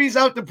fucking divvies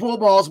out the pool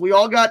balls. We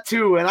all got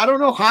 2. And I don't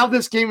know how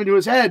this came into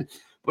his head,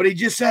 but he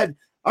just said,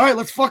 all right,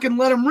 let's fucking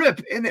let him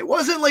rip. And it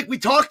wasn't like we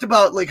talked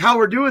about like how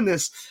we're doing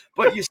this,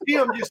 but you see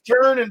him just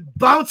turn and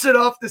bounce it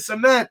off the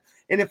cement.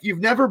 And if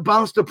you've never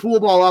bounced a pool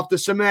ball off the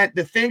cement,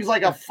 the thing's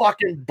like a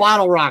fucking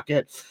bottle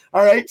rocket.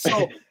 All right.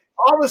 So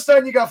all of a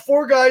sudden you got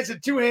 4 guys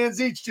and 2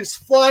 hands each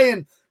just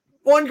flying.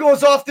 One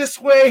goes off this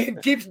way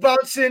and keeps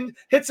bouncing,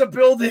 hits a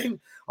building.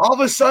 All of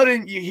a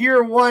sudden you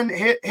hear one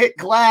hit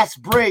glass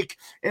break,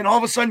 and all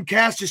of a sudden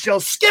Cass just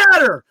yells,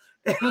 "Scatter!"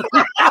 And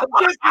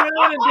just ran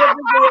in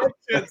different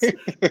directions.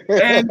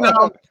 And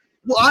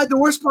the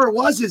worst part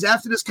is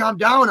after this calmed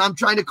down, I'm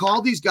trying to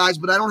call these guys,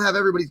 but I don't have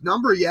everybody's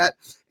number yet.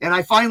 And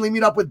I finally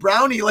meet up with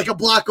Brownie like a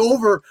block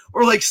over,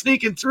 or like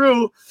sneaking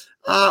through.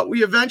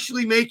 We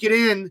eventually make it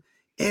in.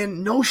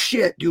 And no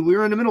shit, dude, we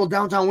were in the middle of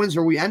downtown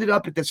Windsor. We ended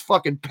up at this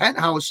fucking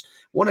penthouse,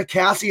 one of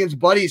Cassian's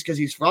buddies, because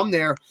he's from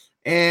there,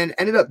 and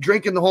ended up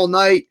drinking the whole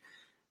night.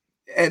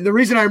 And the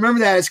reason I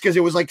remember that is because it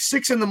was like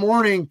 6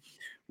 a.m.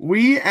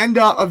 We end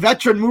up, a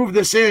veteran move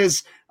this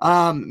is,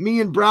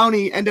 me and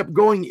Brownie end up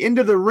going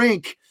into the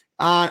rink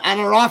on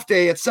our off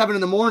day at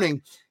 7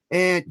 a.m.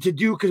 and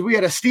because we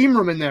had a steam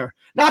room in there.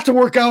 Not to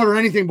work out or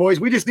anything,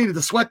 boys. We just needed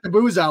to sweat the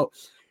booze out.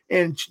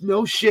 And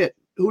no shit.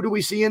 Who do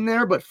we see in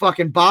there but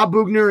fucking Bob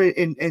Bugner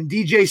and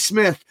DJ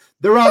Smith?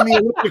 They're on the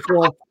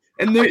elliptical,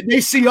 and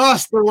they see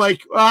us. They're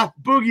like,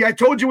 Boogie, I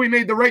told you we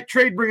made the right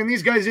trade bringing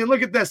these guys in.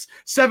 Look at this,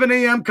 7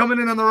 a.m. coming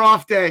in on their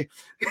off day.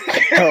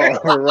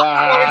 All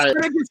right.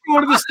 Instead of just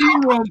going to the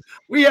steam room,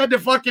 we had to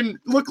fucking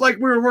look like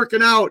we were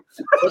working out.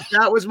 But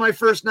that was my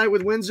first night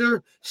with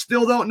Windsor.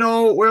 Still don't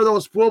know where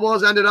those pool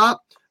balls ended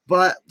up,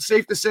 but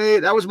safe to say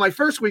that was my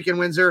first week in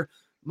Windsor.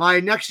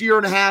 My next year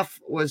and a half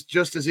was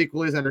just as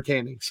equally as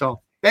entertaining. So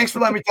thanks for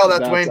letting me tell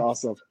that, Dwayne. That's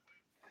awesome.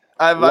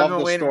 I've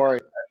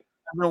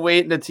been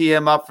waiting to tee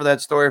him up for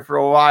that story for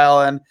a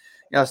while, and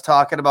I was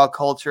talking about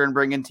culture and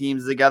bringing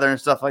teams together and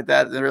stuff like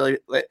that. And really,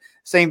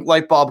 same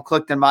light bulb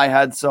clicked in my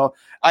head. So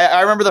I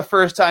remember the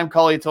first time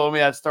Cully told me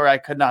that story, I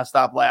could not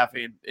stop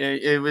laughing.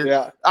 It was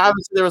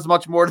obviously there was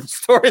much more to the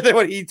story than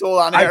what he told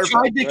on air. I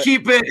tried to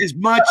keep it as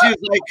much as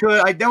I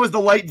could. That was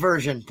the light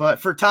version, but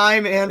for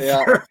time and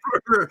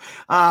for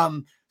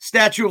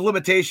statute of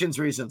limitations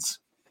reasons.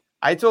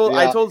 I told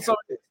some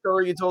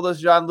story you told us,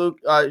 Jean-Luc,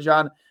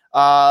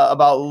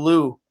 about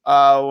Lou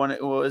when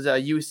it was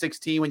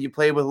U16 when you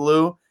played with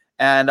Lou,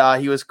 and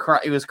he was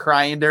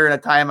crying during a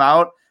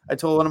timeout. I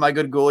told one of my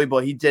good goalie,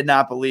 but he did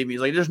not believe me.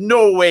 He's like, "There's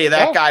no way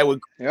that guy would."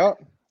 Yeah,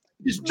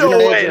 there's no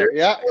way.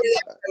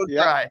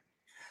 Cry.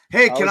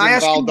 Hey, can I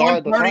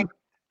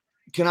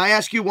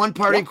ask you one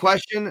parting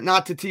question?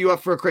 Not to tee you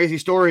up for a crazy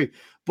story,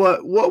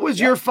 but what was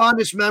your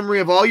fondest memory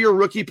of all your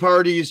rookie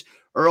parties?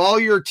 Or all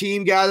your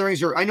team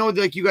gatherings, or I know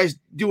like you guys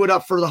do it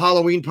up for the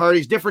Halloween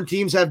parties. Different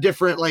teams have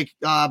different like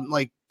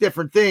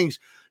different things.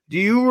 Do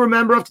you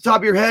remember off the top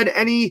of your head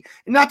any?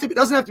 It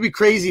doesn't have to be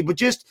crazy, but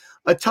just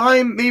a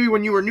time maybe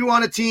when you were new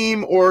on a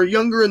team or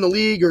younger in the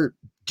league, or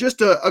just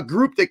a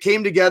group that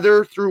came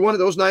together through one of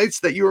those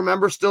nights that you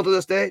remember still to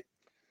this day.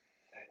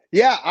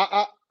 Yeah,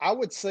 I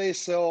would say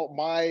so.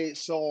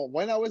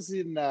 When I was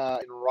in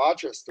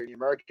Rochester, in the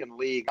American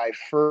League, my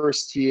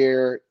first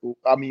year,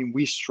 I mean,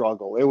 we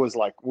struggled. It was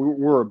like we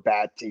were a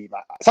bad team.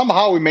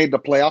 Somehow we made the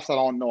playoffs. I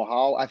don't know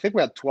how. I think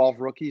we had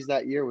 12 rookies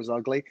that year. It was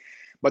ugly.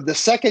 But the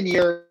second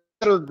year,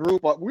 better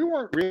group, but we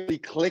weren't really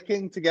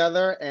clicking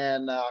together.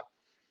 And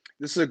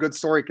this is a good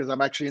story because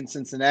I'm actually in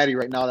Cincinnati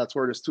right now. That's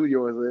where the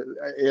studio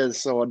is.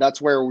 So that's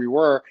where we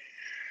were.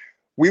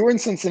 We were in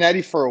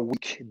Cincinnati for a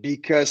week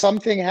because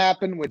something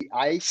happened with the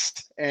ice,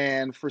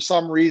 and for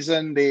some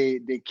reason they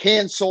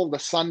canceled the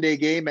Sunday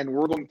game, and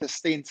we're going to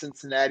stay in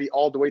Cincinnati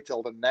all the way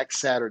till the next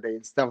Saturday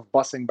instead of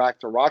busing back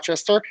to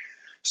Rochester.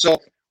 So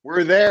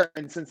we're there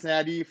in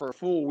Cincinnati for a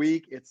full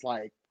week. It's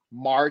like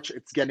March,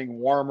 it's getting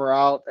warmer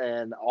out,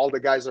 and all the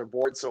guys are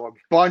bored. So a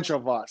bunch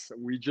of us,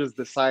 we just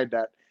decide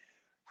that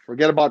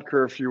forget about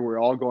curfew.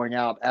 We're all going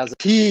out as a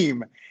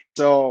team.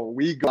 So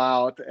we go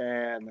out,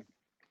 and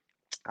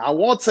I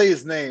won't say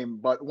his name,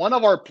 but one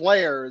of our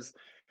players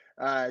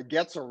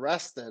gets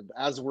arrested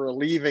as we're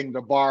leaving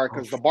the bar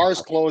because the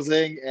bar's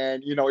closing,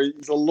 and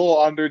he's a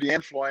little under the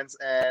influence.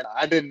 And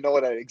I didn't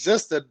know that it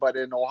existed, but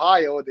in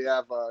Ohio they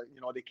have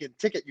they can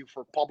ticket you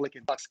for public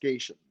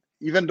intoxication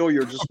even though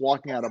you're just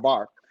walking at a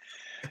bar.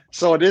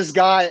 So this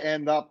guy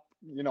ended up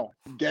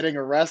getting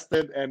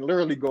arrested and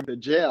literally going to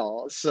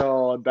jail.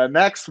 So the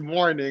next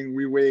morning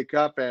we wake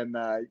up, and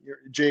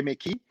Jay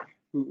McKee,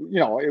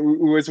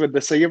 who was with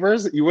the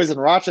Sabres, he was in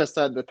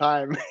Rochester at the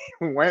time,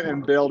 went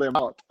and bailed him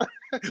out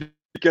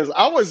because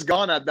I was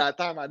gone at that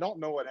time. I don't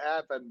know what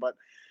happened, but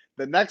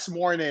the next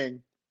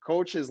morning,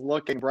 coach is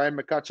looking, Brian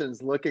McCutcheon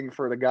is looking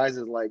for the guys,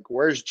 is like,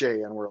 where's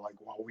Jay? And we're like,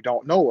 well, we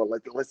don't know.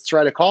 Let's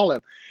try to call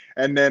him.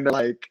 And then they're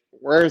like,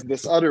 where's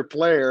this other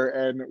player?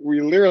 And we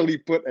literally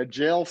put a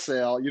jail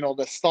cell,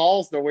 the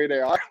stalls, the way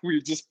they are,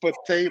 we just put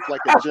tape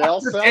like a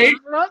jail cell in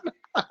front.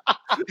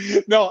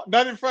 No,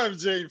 not in front of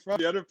Jay, in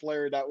front of the other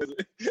player that was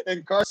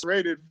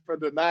incarcerated for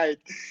the night.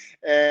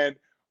 And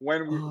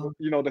when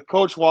the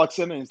coach walks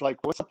in and he's like,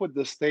 what's up with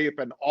this tape?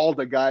 And all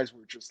the guys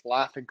were just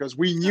laughing because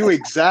we knew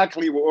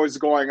exactly what was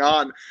going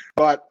on.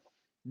 But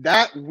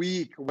that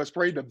week was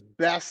probably the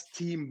best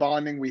team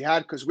bonding we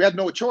had because we had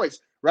no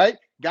choice, right?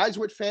 Guys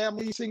with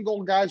family,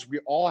 single guys, we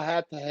all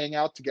had to hang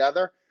out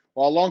together.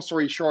 Well, long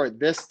story short,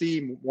 this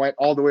team went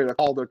all the way to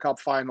Calder Cup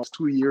finals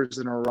 2 years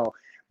in a row.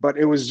 But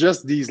it was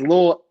just these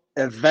little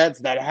events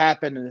that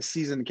happen in a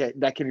season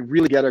that can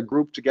really get a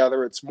group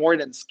together. It's more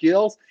than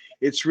skills.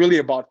 It's really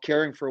about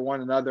caring for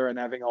one another and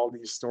having all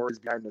these stories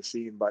behind the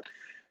scene. But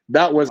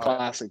that was a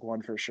classic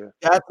one for sure.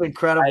 That's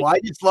incredible. I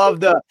just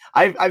love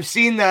I've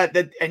seen that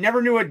I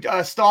never knew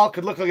a stall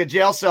could look like a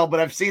jail cell,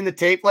 but I've seen the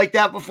tape like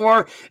that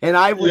before. And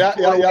I was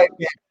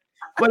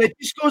But it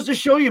just goes to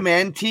show you,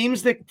 man,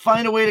 teams that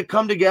find a way to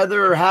come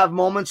together or have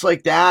moments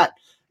like that,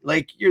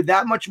 like you're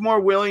that much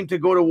more willing to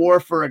go to war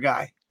for a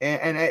guy.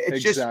 And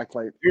it's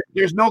exactly. Just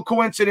there's no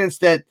coincidence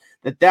that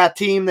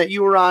team that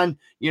you were on,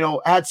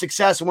 had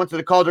success and went to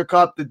the Calder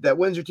Cup. That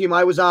Windsor team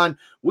I was on,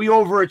 we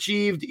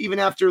overachieved even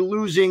after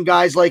losing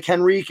guys like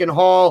Henrique and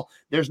Hall.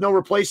 There's no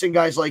replacing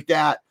guys like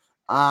that.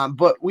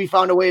 But we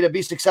found a way to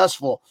be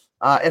successful.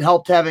 It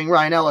helped having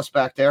Ryan Ellis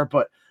back there.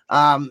 But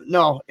I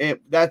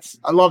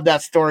love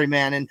that story,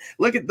 man. And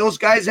look at those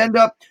guys end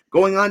up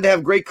going on to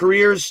have great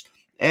careers,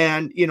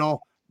 and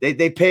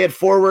They pay it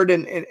forward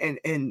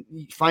and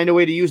find a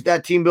way to use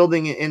that team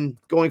building and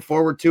going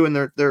forward too in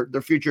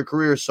their future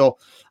careers. So,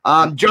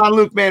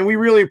 Jean-Luc, man, we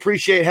really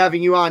appreciate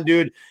having you on,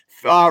 dude.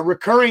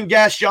 Recurring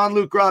guest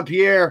Jean-Luc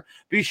Grand-Pierre.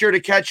 Be sure to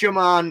catch him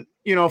on,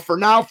 for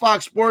now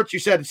Fox Sports. You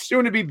said it's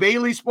soon to be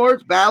Bailey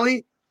Sports,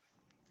 Bally,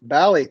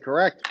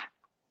 correct.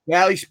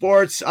 Bally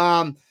Sports.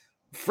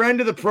 Friend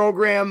of the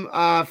program,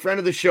 friend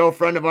of the show,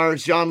 friend of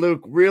ours,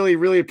 Jean-Luc. Really,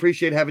 really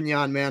appreciate having you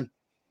on, man.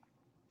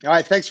 All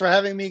right, thanks for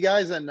having me,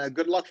 guys, and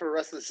good luck for the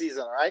rest of the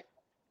season, all right?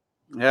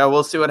 Yeah,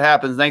 we'll see what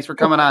happens. Thanks for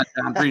coming on,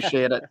 John.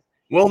 Appreciate it.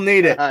 We'll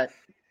need it. All right.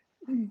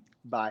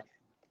 Bye.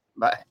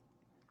 Bye.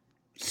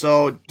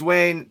 So,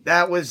 Dwayne,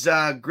 that was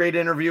a great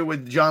interview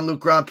with Jean-Luc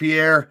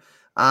Grand-Pierre.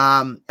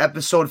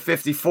 Episode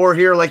 54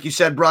 here, like you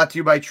said, brought to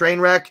you by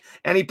Trainwreck.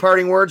 Any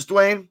parting words,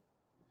 Dwayne?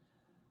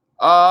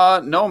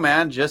 No,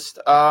 man. Just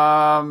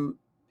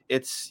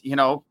it's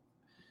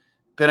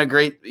been a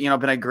great,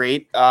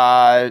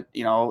 and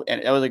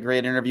it was a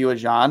great interview with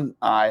John.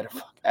 I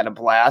had a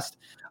blast.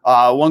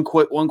 One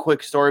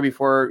quick story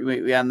before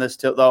we end this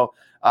though.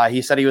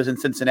 He said he was in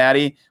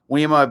Cincinnati.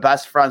 We and my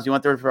best friends, we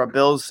went there for a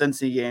Bills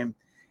Cincy game,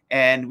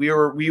 and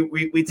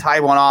we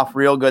tied one off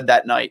real good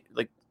that night.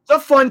 Like, it's a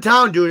fun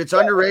town, dude. It's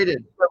underrated.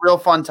 It's a real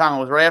fun town.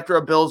 It was right after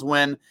a Bills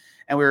win,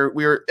 and we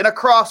were in a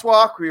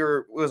crosswalk.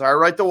 It was our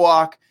right to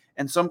walk,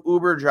 and some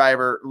Uber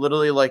driver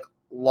literally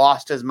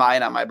lost his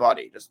mind on my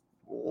buddy. Just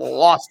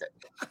lost it.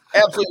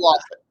 Absolutely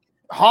lost it.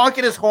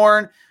 Honking his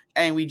horn,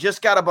 and we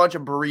just got a bunch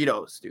of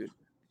burritos, dude.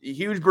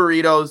 Huge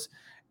burritos.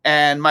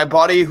 And my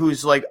buddy,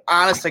 who's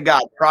honest to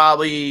God,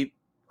 probably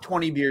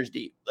 20 beers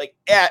deep.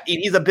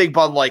 He's a big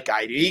Bud Light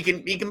guy, dude.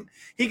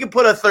 He can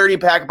put a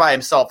 30-pack by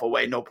himself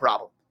away, no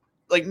problem.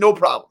 No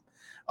problem.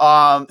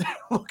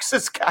 Looks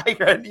this guy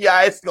in the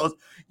eyes, goes,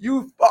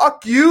 you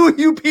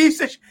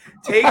piece of shit.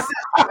 Takes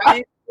this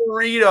giant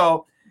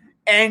burrito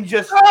and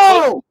just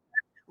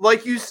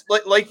Like you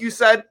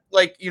said,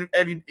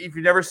 if you've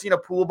never seen a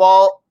pool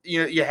ball,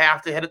 you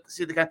have to hit it to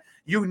see the kind.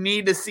 You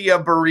need to see a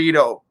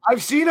burrito.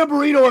 I've seen a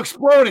burrito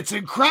explode. It's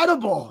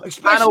incredible,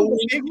 especially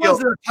the big ones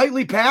that are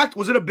tightly packed.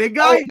 Was it a big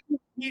guy?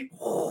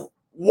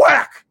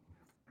 Whack!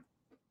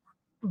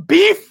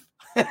 Beef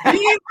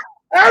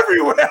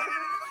everywhere.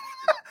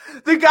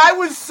 The guy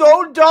was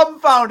so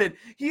dumbfounded.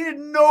 He had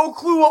no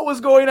clue what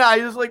was going on.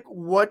 He was like,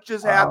 what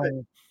just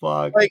happened?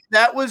 Fuck. Like,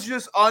 that was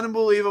just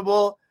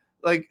unbelievable.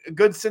 Like, a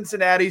good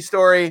Cincinnati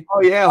story.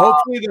 Oh, yeah.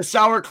 Hopefully the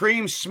sour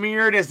cream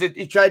smeared as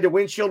he tried to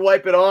windshield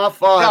wipe it off.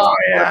 Oh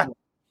yeah.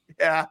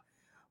 Yeah.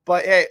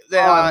 But, hey,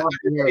 thanks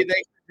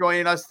for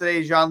joining us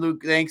today,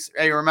 Jean-Luc. Thanks.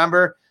 Hey,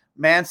 remember,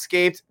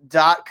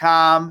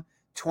 manscaped.com,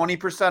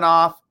 20%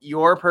 off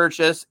your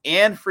purchase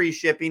and free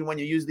shipping when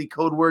you use the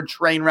code word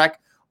Trainwreck.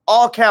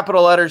 All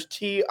capital letters,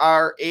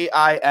 TRAINWRECK.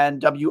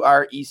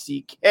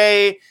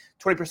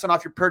 20%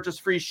 off your purchase,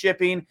 free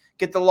shipping.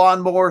 Get the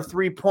Lawnmower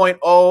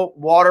 3.0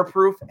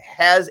 waterproof.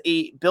 Has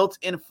a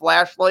built-in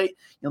flashlight.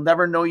 You'll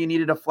never know you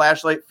needed a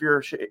flashlight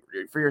for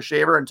your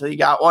shaver until you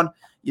got one.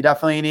 You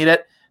definitely need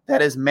it.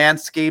 That is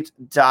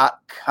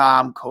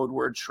manscaped.com, code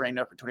word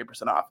Trainwreck for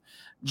 20% off.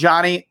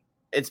 Johnny,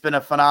 it's been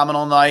a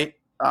phenomenal night.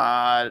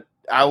 I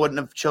wouldn't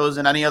have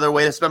chosen any other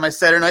way to spend my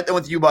Saturday night than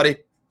with you, buddy.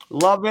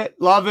 Love it.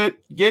 Love it.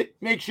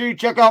 Make sure you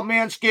check out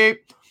Manscaped.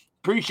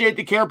 Appreciate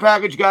the care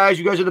package, guys.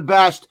 You guys are the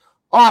best.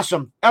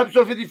 Awesome.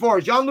 Episode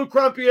 54. Jean-Luc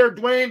Grand-Pierre,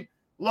 Dwayne.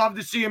 Love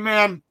to see you,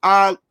 man.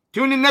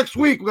 Tune in next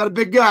week. We got a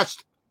big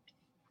guest.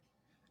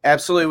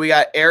 Absolutely. We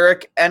got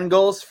Eric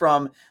Engels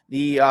from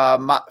the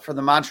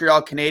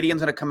Montreal Canadiens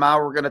going to come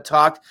out. We're going to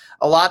talk.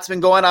 A lot's been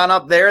going on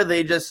up there.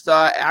 They just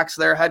axed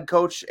their head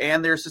coach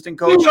and their assistant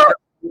coach,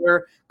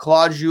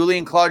 Claude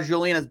Julien. Claude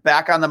Julien is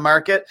back on the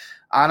market.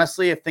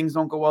 Honestly, if things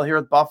don't go well here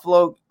with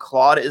Buffalo,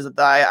 Claude is a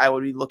guy I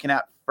would be looking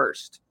at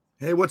first.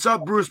 Hey, what's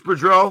up, Bruce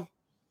Boudreau?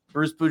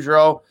 Bruce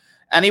Boudreau.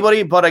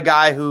 Anybody but a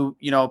guy who,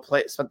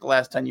 spent the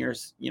last 10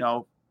 years,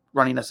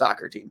 running a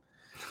soccer team.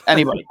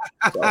 Anybody.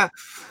 So,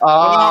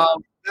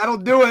 that'll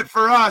do it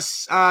for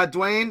us,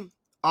 Dwayne.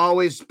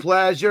 Always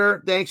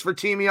pleasure. Thanks for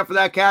teaming me up for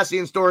that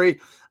Cassian story.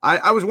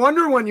 I was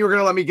wondering when you were going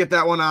to let me get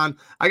that one on.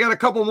 I got a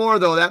couple more,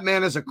 though. That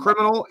man is a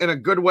criminal in a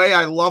good way.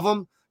 I love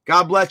him.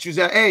 God bless you,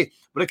 Zach. Hey,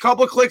 but a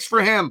couple of clicks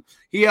for him.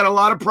 He had a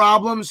lot of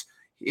problems.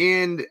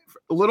 And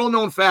a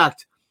little-known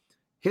fact,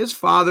 his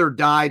father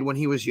died when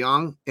he was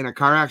young in a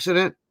car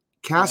accident.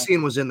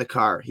 Cassian was in the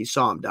car. He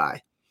saw him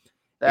die.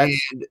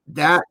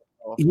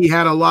 He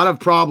had a lot of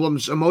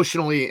problems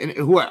emotionally, and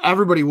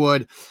everybody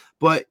would,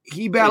 but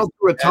he battled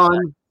through a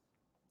ton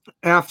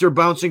after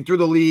bouncing through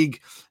the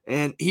league,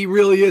 and he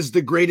really is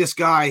the greatest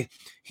guy.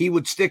 He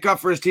would stick up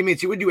for his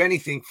teammates. He would do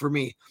anything for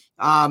me.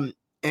 And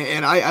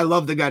I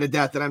love the guy to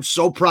death, and I'm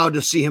so proud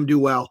to see him do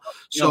well.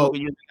 So we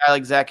use a guy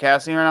like Zach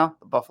Cassian right now,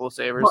 the Buffalo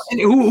Sabres. And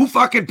who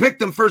fucking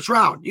picked him first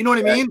round? You know what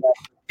I mean?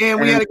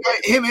 And we had a guy,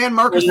 him and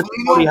Marcus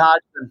Cody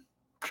Hodgson.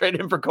 Trade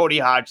him for Cody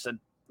Hodgson.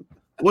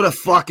 What a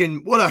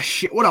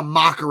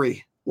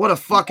mockery. What a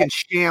fucking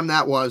scam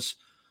that was.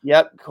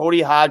 Yep,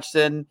 Cody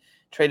Hodgson.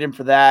 Trade him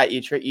for that.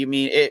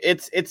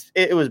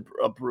 It was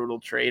a brutal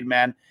trade,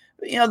 man.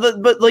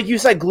 But like you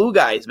said, glue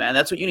guys, man.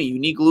 That's what you need. You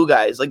need glue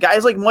guys, like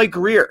guys like Mike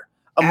Greer.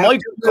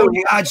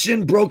 Cody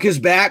Hodgson broke his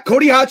back.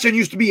 Cody Hodgson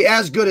used to be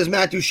as good as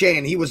Matt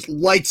Duchene. He was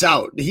lights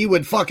out. He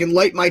would fucking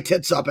light my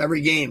tits up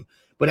every game.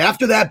 But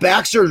after that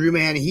back surgery,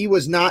 man, he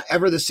was not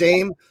ever the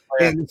same.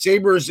 And the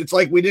Sabres, it's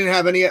like we didn't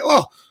have any.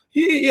 Oh,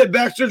 he had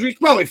back surgery. He's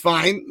probably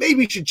fine. Maybe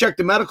we should check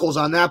the medicals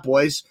on that,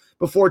 boys,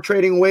 before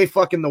trading away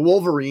fucking the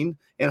Wolverine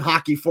and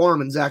hockey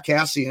form and Zach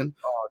Cassian.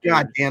 Oh,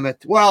 God damn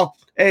it. Well,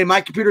 hey,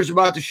 my computer's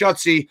about to shut,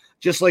 see,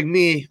 just like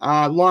me.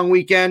 Long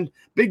weekend.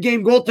 Big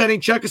game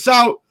goaltending. Check us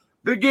out.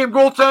 Big game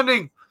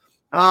goaltending.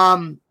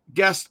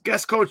 Guest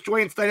coach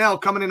Dwayne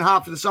Steinell coming in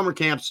hot for the summer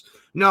camps.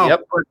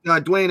 But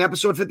Dwayne,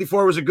 episode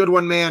 54 was a good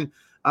one, man.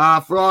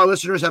 For all our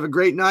listeners, have a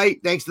great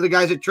night. Thanks to the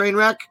guys at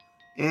Trainwreck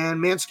and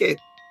Manscaped.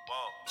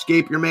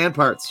 Escape your man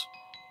parts.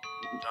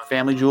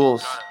 Family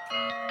jewels.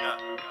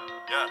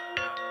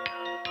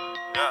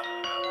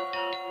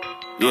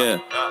 Yeah,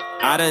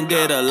 I done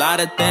did a lot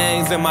of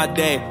things in my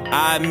day.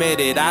 I admit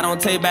it, I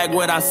don't take back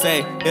what I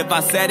say. If I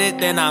said it,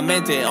 then I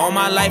meant it. All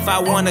my life I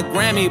won a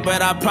Grammy,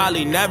 but I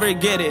probably never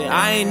get it.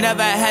 I ain't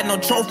never had no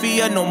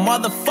trophy or no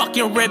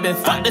motherfucking ribbon.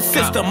 Fuck the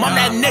system, I'm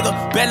that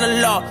nigga. Bend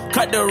the law,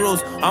 cut the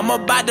rules. I'm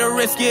about to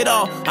risk it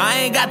all. I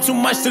ain't got too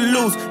much to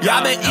lose.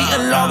 Y'all been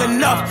eating long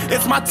enough.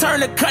 It's my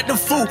turn to cut the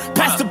food.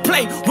 Pass the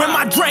plate, win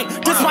my drink.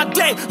 This my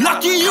day.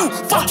 Lucky you,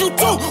 fuck you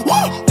too.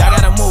 Woo! Y'all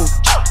gotta move.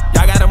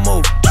 Y'all gotta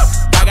move.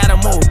 I gotta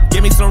move,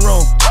 give me some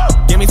room,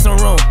 give me some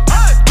room,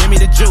 give me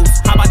the juice.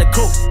 How about the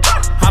coupe?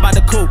 How about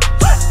the coupe?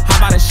 How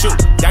about the shoot?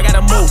 Y'all gotta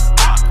move,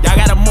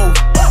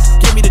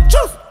 give me the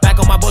juice. Back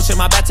on my bullshit,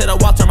 my back to the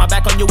wall, turn my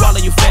back on you all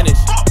and you finish.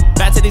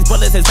 Back to these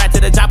bullets, it's back to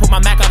the job, put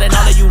my Mac out and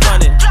all of you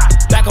running.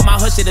 Back on my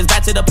hood shit, it's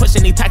back to the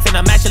pushing, these taxing,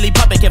 I'm actually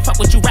pumping. Can't fuck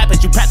with you rappers,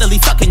 you practically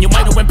sucking. You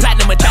might have went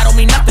platinum, but that don't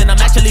mean nothing. I'm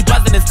actually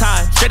buzzing this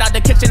time. Straight out the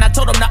kitchen, I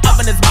told them the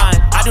oven is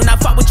mine. I do not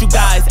fuck with you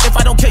guys. If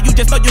I don't kill you,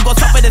 just know you gon'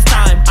 suffer this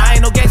time. I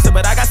ain't no gangster,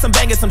 but I got some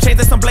bangers, some chains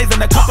and some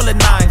blazing, a couple of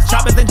nines.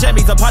 Choppers and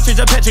jimmies, a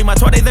partridge, a petri. My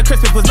 20s and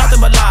Christmas was nothing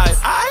but lies.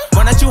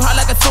 Run at you hot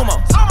like a sumo.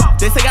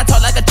 They say I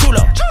talk like a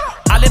chulo.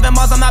 I live in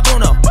Mars, I'm not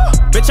Bruno.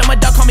 Bitch, I'm a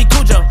duck, call me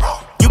Cujo.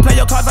 You play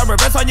your cards, I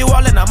reverse on you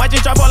all, and I might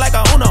just drop all like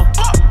a Uno.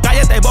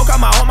 Cállate boca,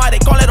 Mahoma, they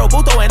call it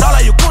Obuto and all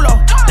of you culo.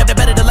 They're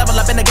better to level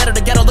up in the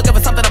ghetto, looking for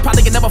something I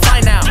probably can never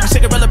find now.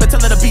 Shit get relevant till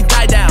the beat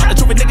die down. The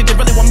truth is niggas just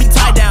really want me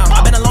tied down.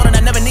 I've been alone and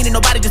I never needed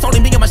nobody, just only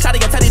me and my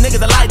shawty. I tell these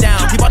niggas to lie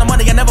down. Keep all the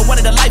money, I never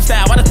wanted a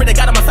lifestyle. I just pray to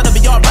God my son to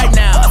be alright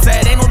now. I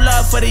said ain't no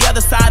love for the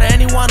other side or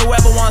anyone who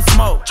ever wants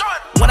smoke.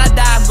 When I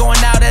die, I'm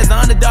going out as the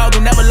underdog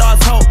who never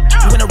lost hope.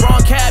 You in the wrong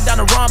cab, down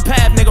the wrong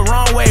path, nigga,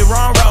 wrong way,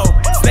 wrong road.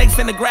 Snakes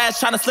in the grass,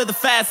 trying to slither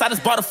fast. I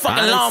just bought a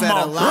fucking lawnmower.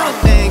 I said a lot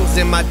of things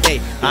in my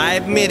day. I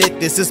admit it,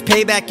 this is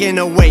payback in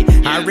a way.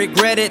 I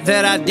regret it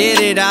that I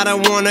did it. I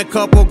done won a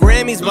couple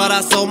Grammys, but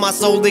I sold my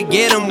soul to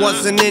get them.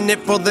 Wasn't in it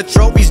for the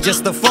trophies,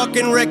 just the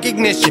fucking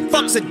recognition.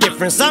 Fuck's the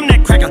difference, I'm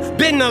that cracker,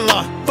 been the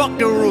law. Fuck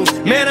the rules,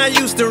 man, I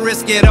used to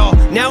risk it all.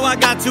 Now I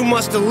got too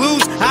much to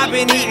lose. I've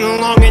been eating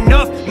long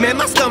enough, man,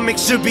 my stomach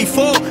should be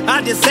full.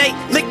 I just ate,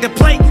 lick the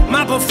plate,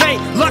 my buffet.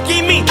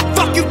 Lucky me,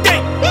 fuck you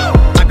think.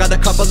 I got a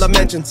couple of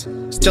mentions,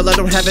 still I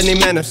don't have any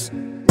manners.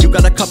 You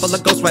got a couple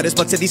of ghostwriters,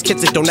 but to these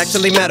kids it don't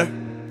actually matter.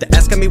 They're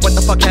asking me what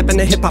the fuck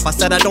happened to hip-hop. I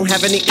said I don't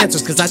have any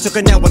answers, cause I took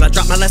a L when I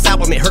dropped my last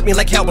album. It hurt me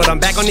like hell, but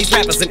I'm back on these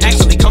rappers. And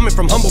actually coming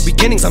from humble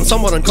beginnings, I'm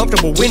somewhat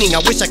uncomfortable winning.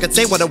 I wish I could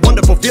say what a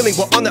wonderful feeling.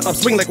 We're on the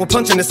upswing like we're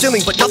punching the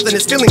ceiling, but nothing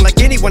is feeling like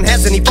anyone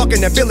has any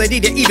fucking ability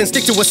to even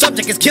stick to a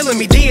subject. Is killing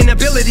me, the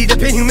inability to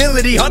pin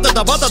humility. Why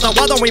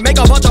don't we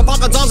make a bunch of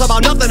fucking songs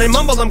about nothing and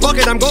mumble and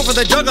bucket? I'm going for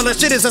the juggler,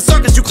 shit is a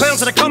circus. You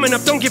clowns that are coming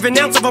up, don't give an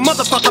ounce of a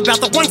motherfucker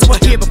about the ones who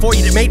were here before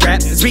you that made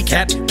rap. It's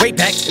recap, way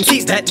back, and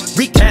seize that.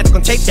 Recap,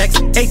 on tape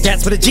decks, 8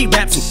 dats for the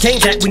G-raps and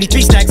Kane that. We need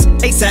 3 stacks,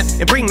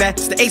 ASAP, and bring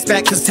Max the ace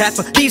back, cause tap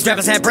for these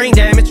rappers have brain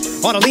damage.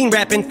 All the lean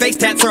rapping, face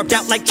tats syrupped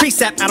out like tree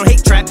sap. I don't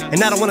hate trap,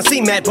 and I don't wanna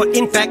seem mad, but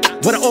in fact,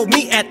 what I owe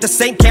me at the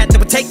same cat that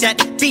would take that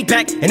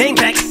feedback and aim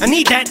back. I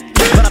need that,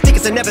 but I think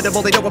it's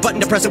inevitable. They know what button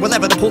to press or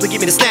whatever to pull to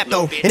get me to snap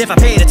though. And if I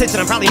paid attention,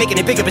 I'm probably making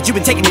it bigger, but you've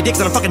been taking your dicks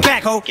on a fucking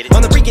backhoe.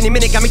 On the freaking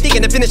minute, got me thinking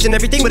of finishing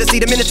everything with a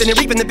seed of minutes and then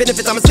reaping the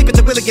benefits. I'm asleep at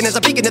the wheel again as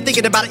I'm peeking and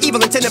thinking about an evil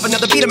intent of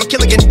another beat. I'm a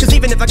kill again, cause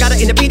even if I gotta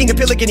end up eating a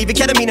pill again, even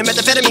ketamine and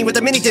methamphetamine with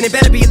a mini tin, it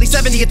better be at least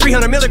 70 or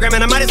 300 milligrams.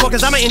 And I might as well,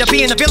 cause I'ma end up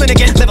being the villain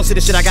again. Levels to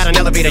the shit, I got an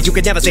elevator. You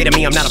could never say to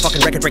me I'm not a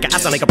fucking record breaker. I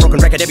sound like a broken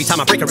record every time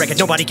I break a record.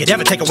 Nobody could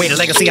ever take away the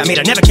legacy I made.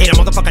 I never cater,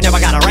 motherfucker, never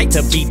got a right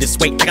to be this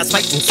way. I got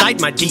spite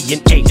inside my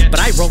DNA, but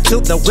I roll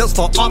till the wheels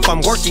fall off.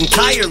 I'm working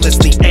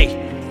tirelessly,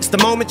 it's the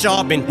moment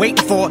y'all been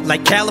waiting for,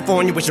 like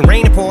California wishing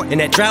rain to pour,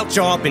 and that drought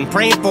y'all been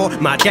praying for,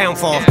 my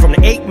downfall. From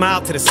the 8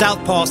 Mile to the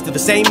South Pass to the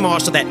same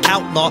marshal, that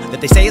outlaw that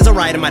they say is a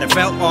writer might have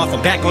fell off.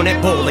 I'm back on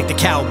that bull like the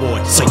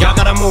cowboy. So y'all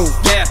gotta move,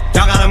 yeah,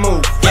 y'all gotta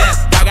move, yeah,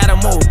 y'all gotta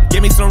move.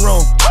 Give me some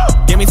room,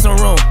 give me some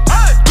room,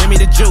 give me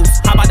the juice.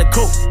 How about the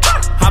coupe?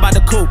 How about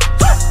the coupe?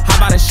 How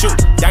about the shoot?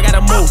 Y'all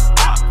gotta move,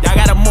 y'all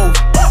gotta move.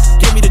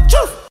 Give me the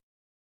juice.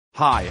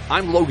 Hi,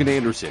 I'm Logan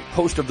Anderson,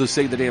 host of the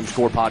Say the Damn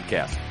Score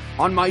podcast.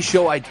 On my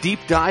show, I deep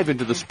dive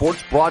into the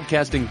sports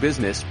broadcasting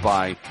business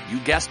by, you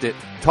guessed it,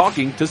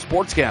 talking to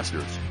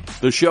sportscasters.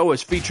 The show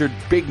has featured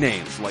big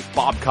names like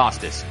Bob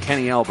Costas,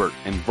 Kenny Albert,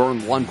 and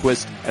Vern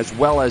Lundquist, as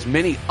well as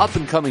many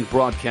up-and-coming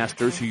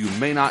broadcasters who you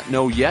may not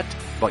know yet,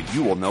 but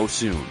you will know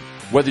soon.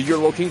 Whether you're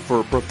looking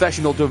for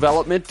professional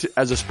development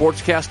as a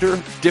sportscaster,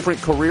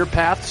 different career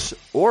paths,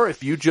 or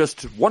if you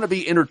just want to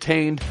be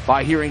entertained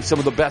by hearing some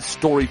of the best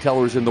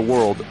storytellers in the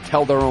world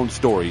tell their own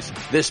stories,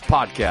 this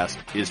podcast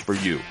is for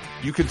you.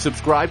 You can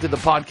subscribe to the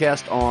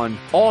podcast on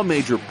all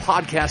major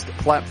podcast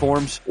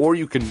platforms, or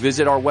you can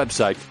visit our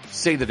website,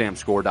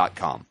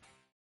 saythedamnscore.com.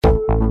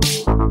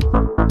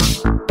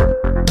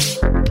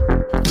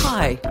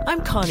 Hi,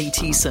 I'm Connie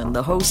Thiessen,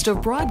 the host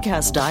of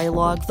Broadcast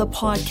Dialogue, the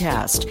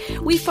podcast.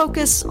 We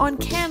focus on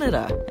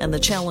Canada and the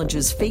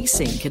challenges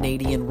facing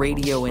Canadian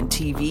radio and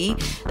TV,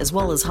 as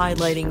well as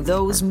highlighting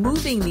those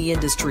moving the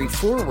industry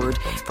forward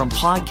from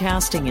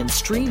podcasting and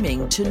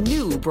streaming to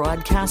new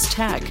broadcast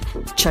tech.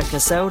 Check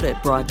us out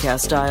at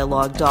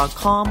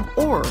broadcastdialogue.com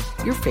or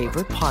your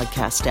favorite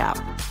podcast app.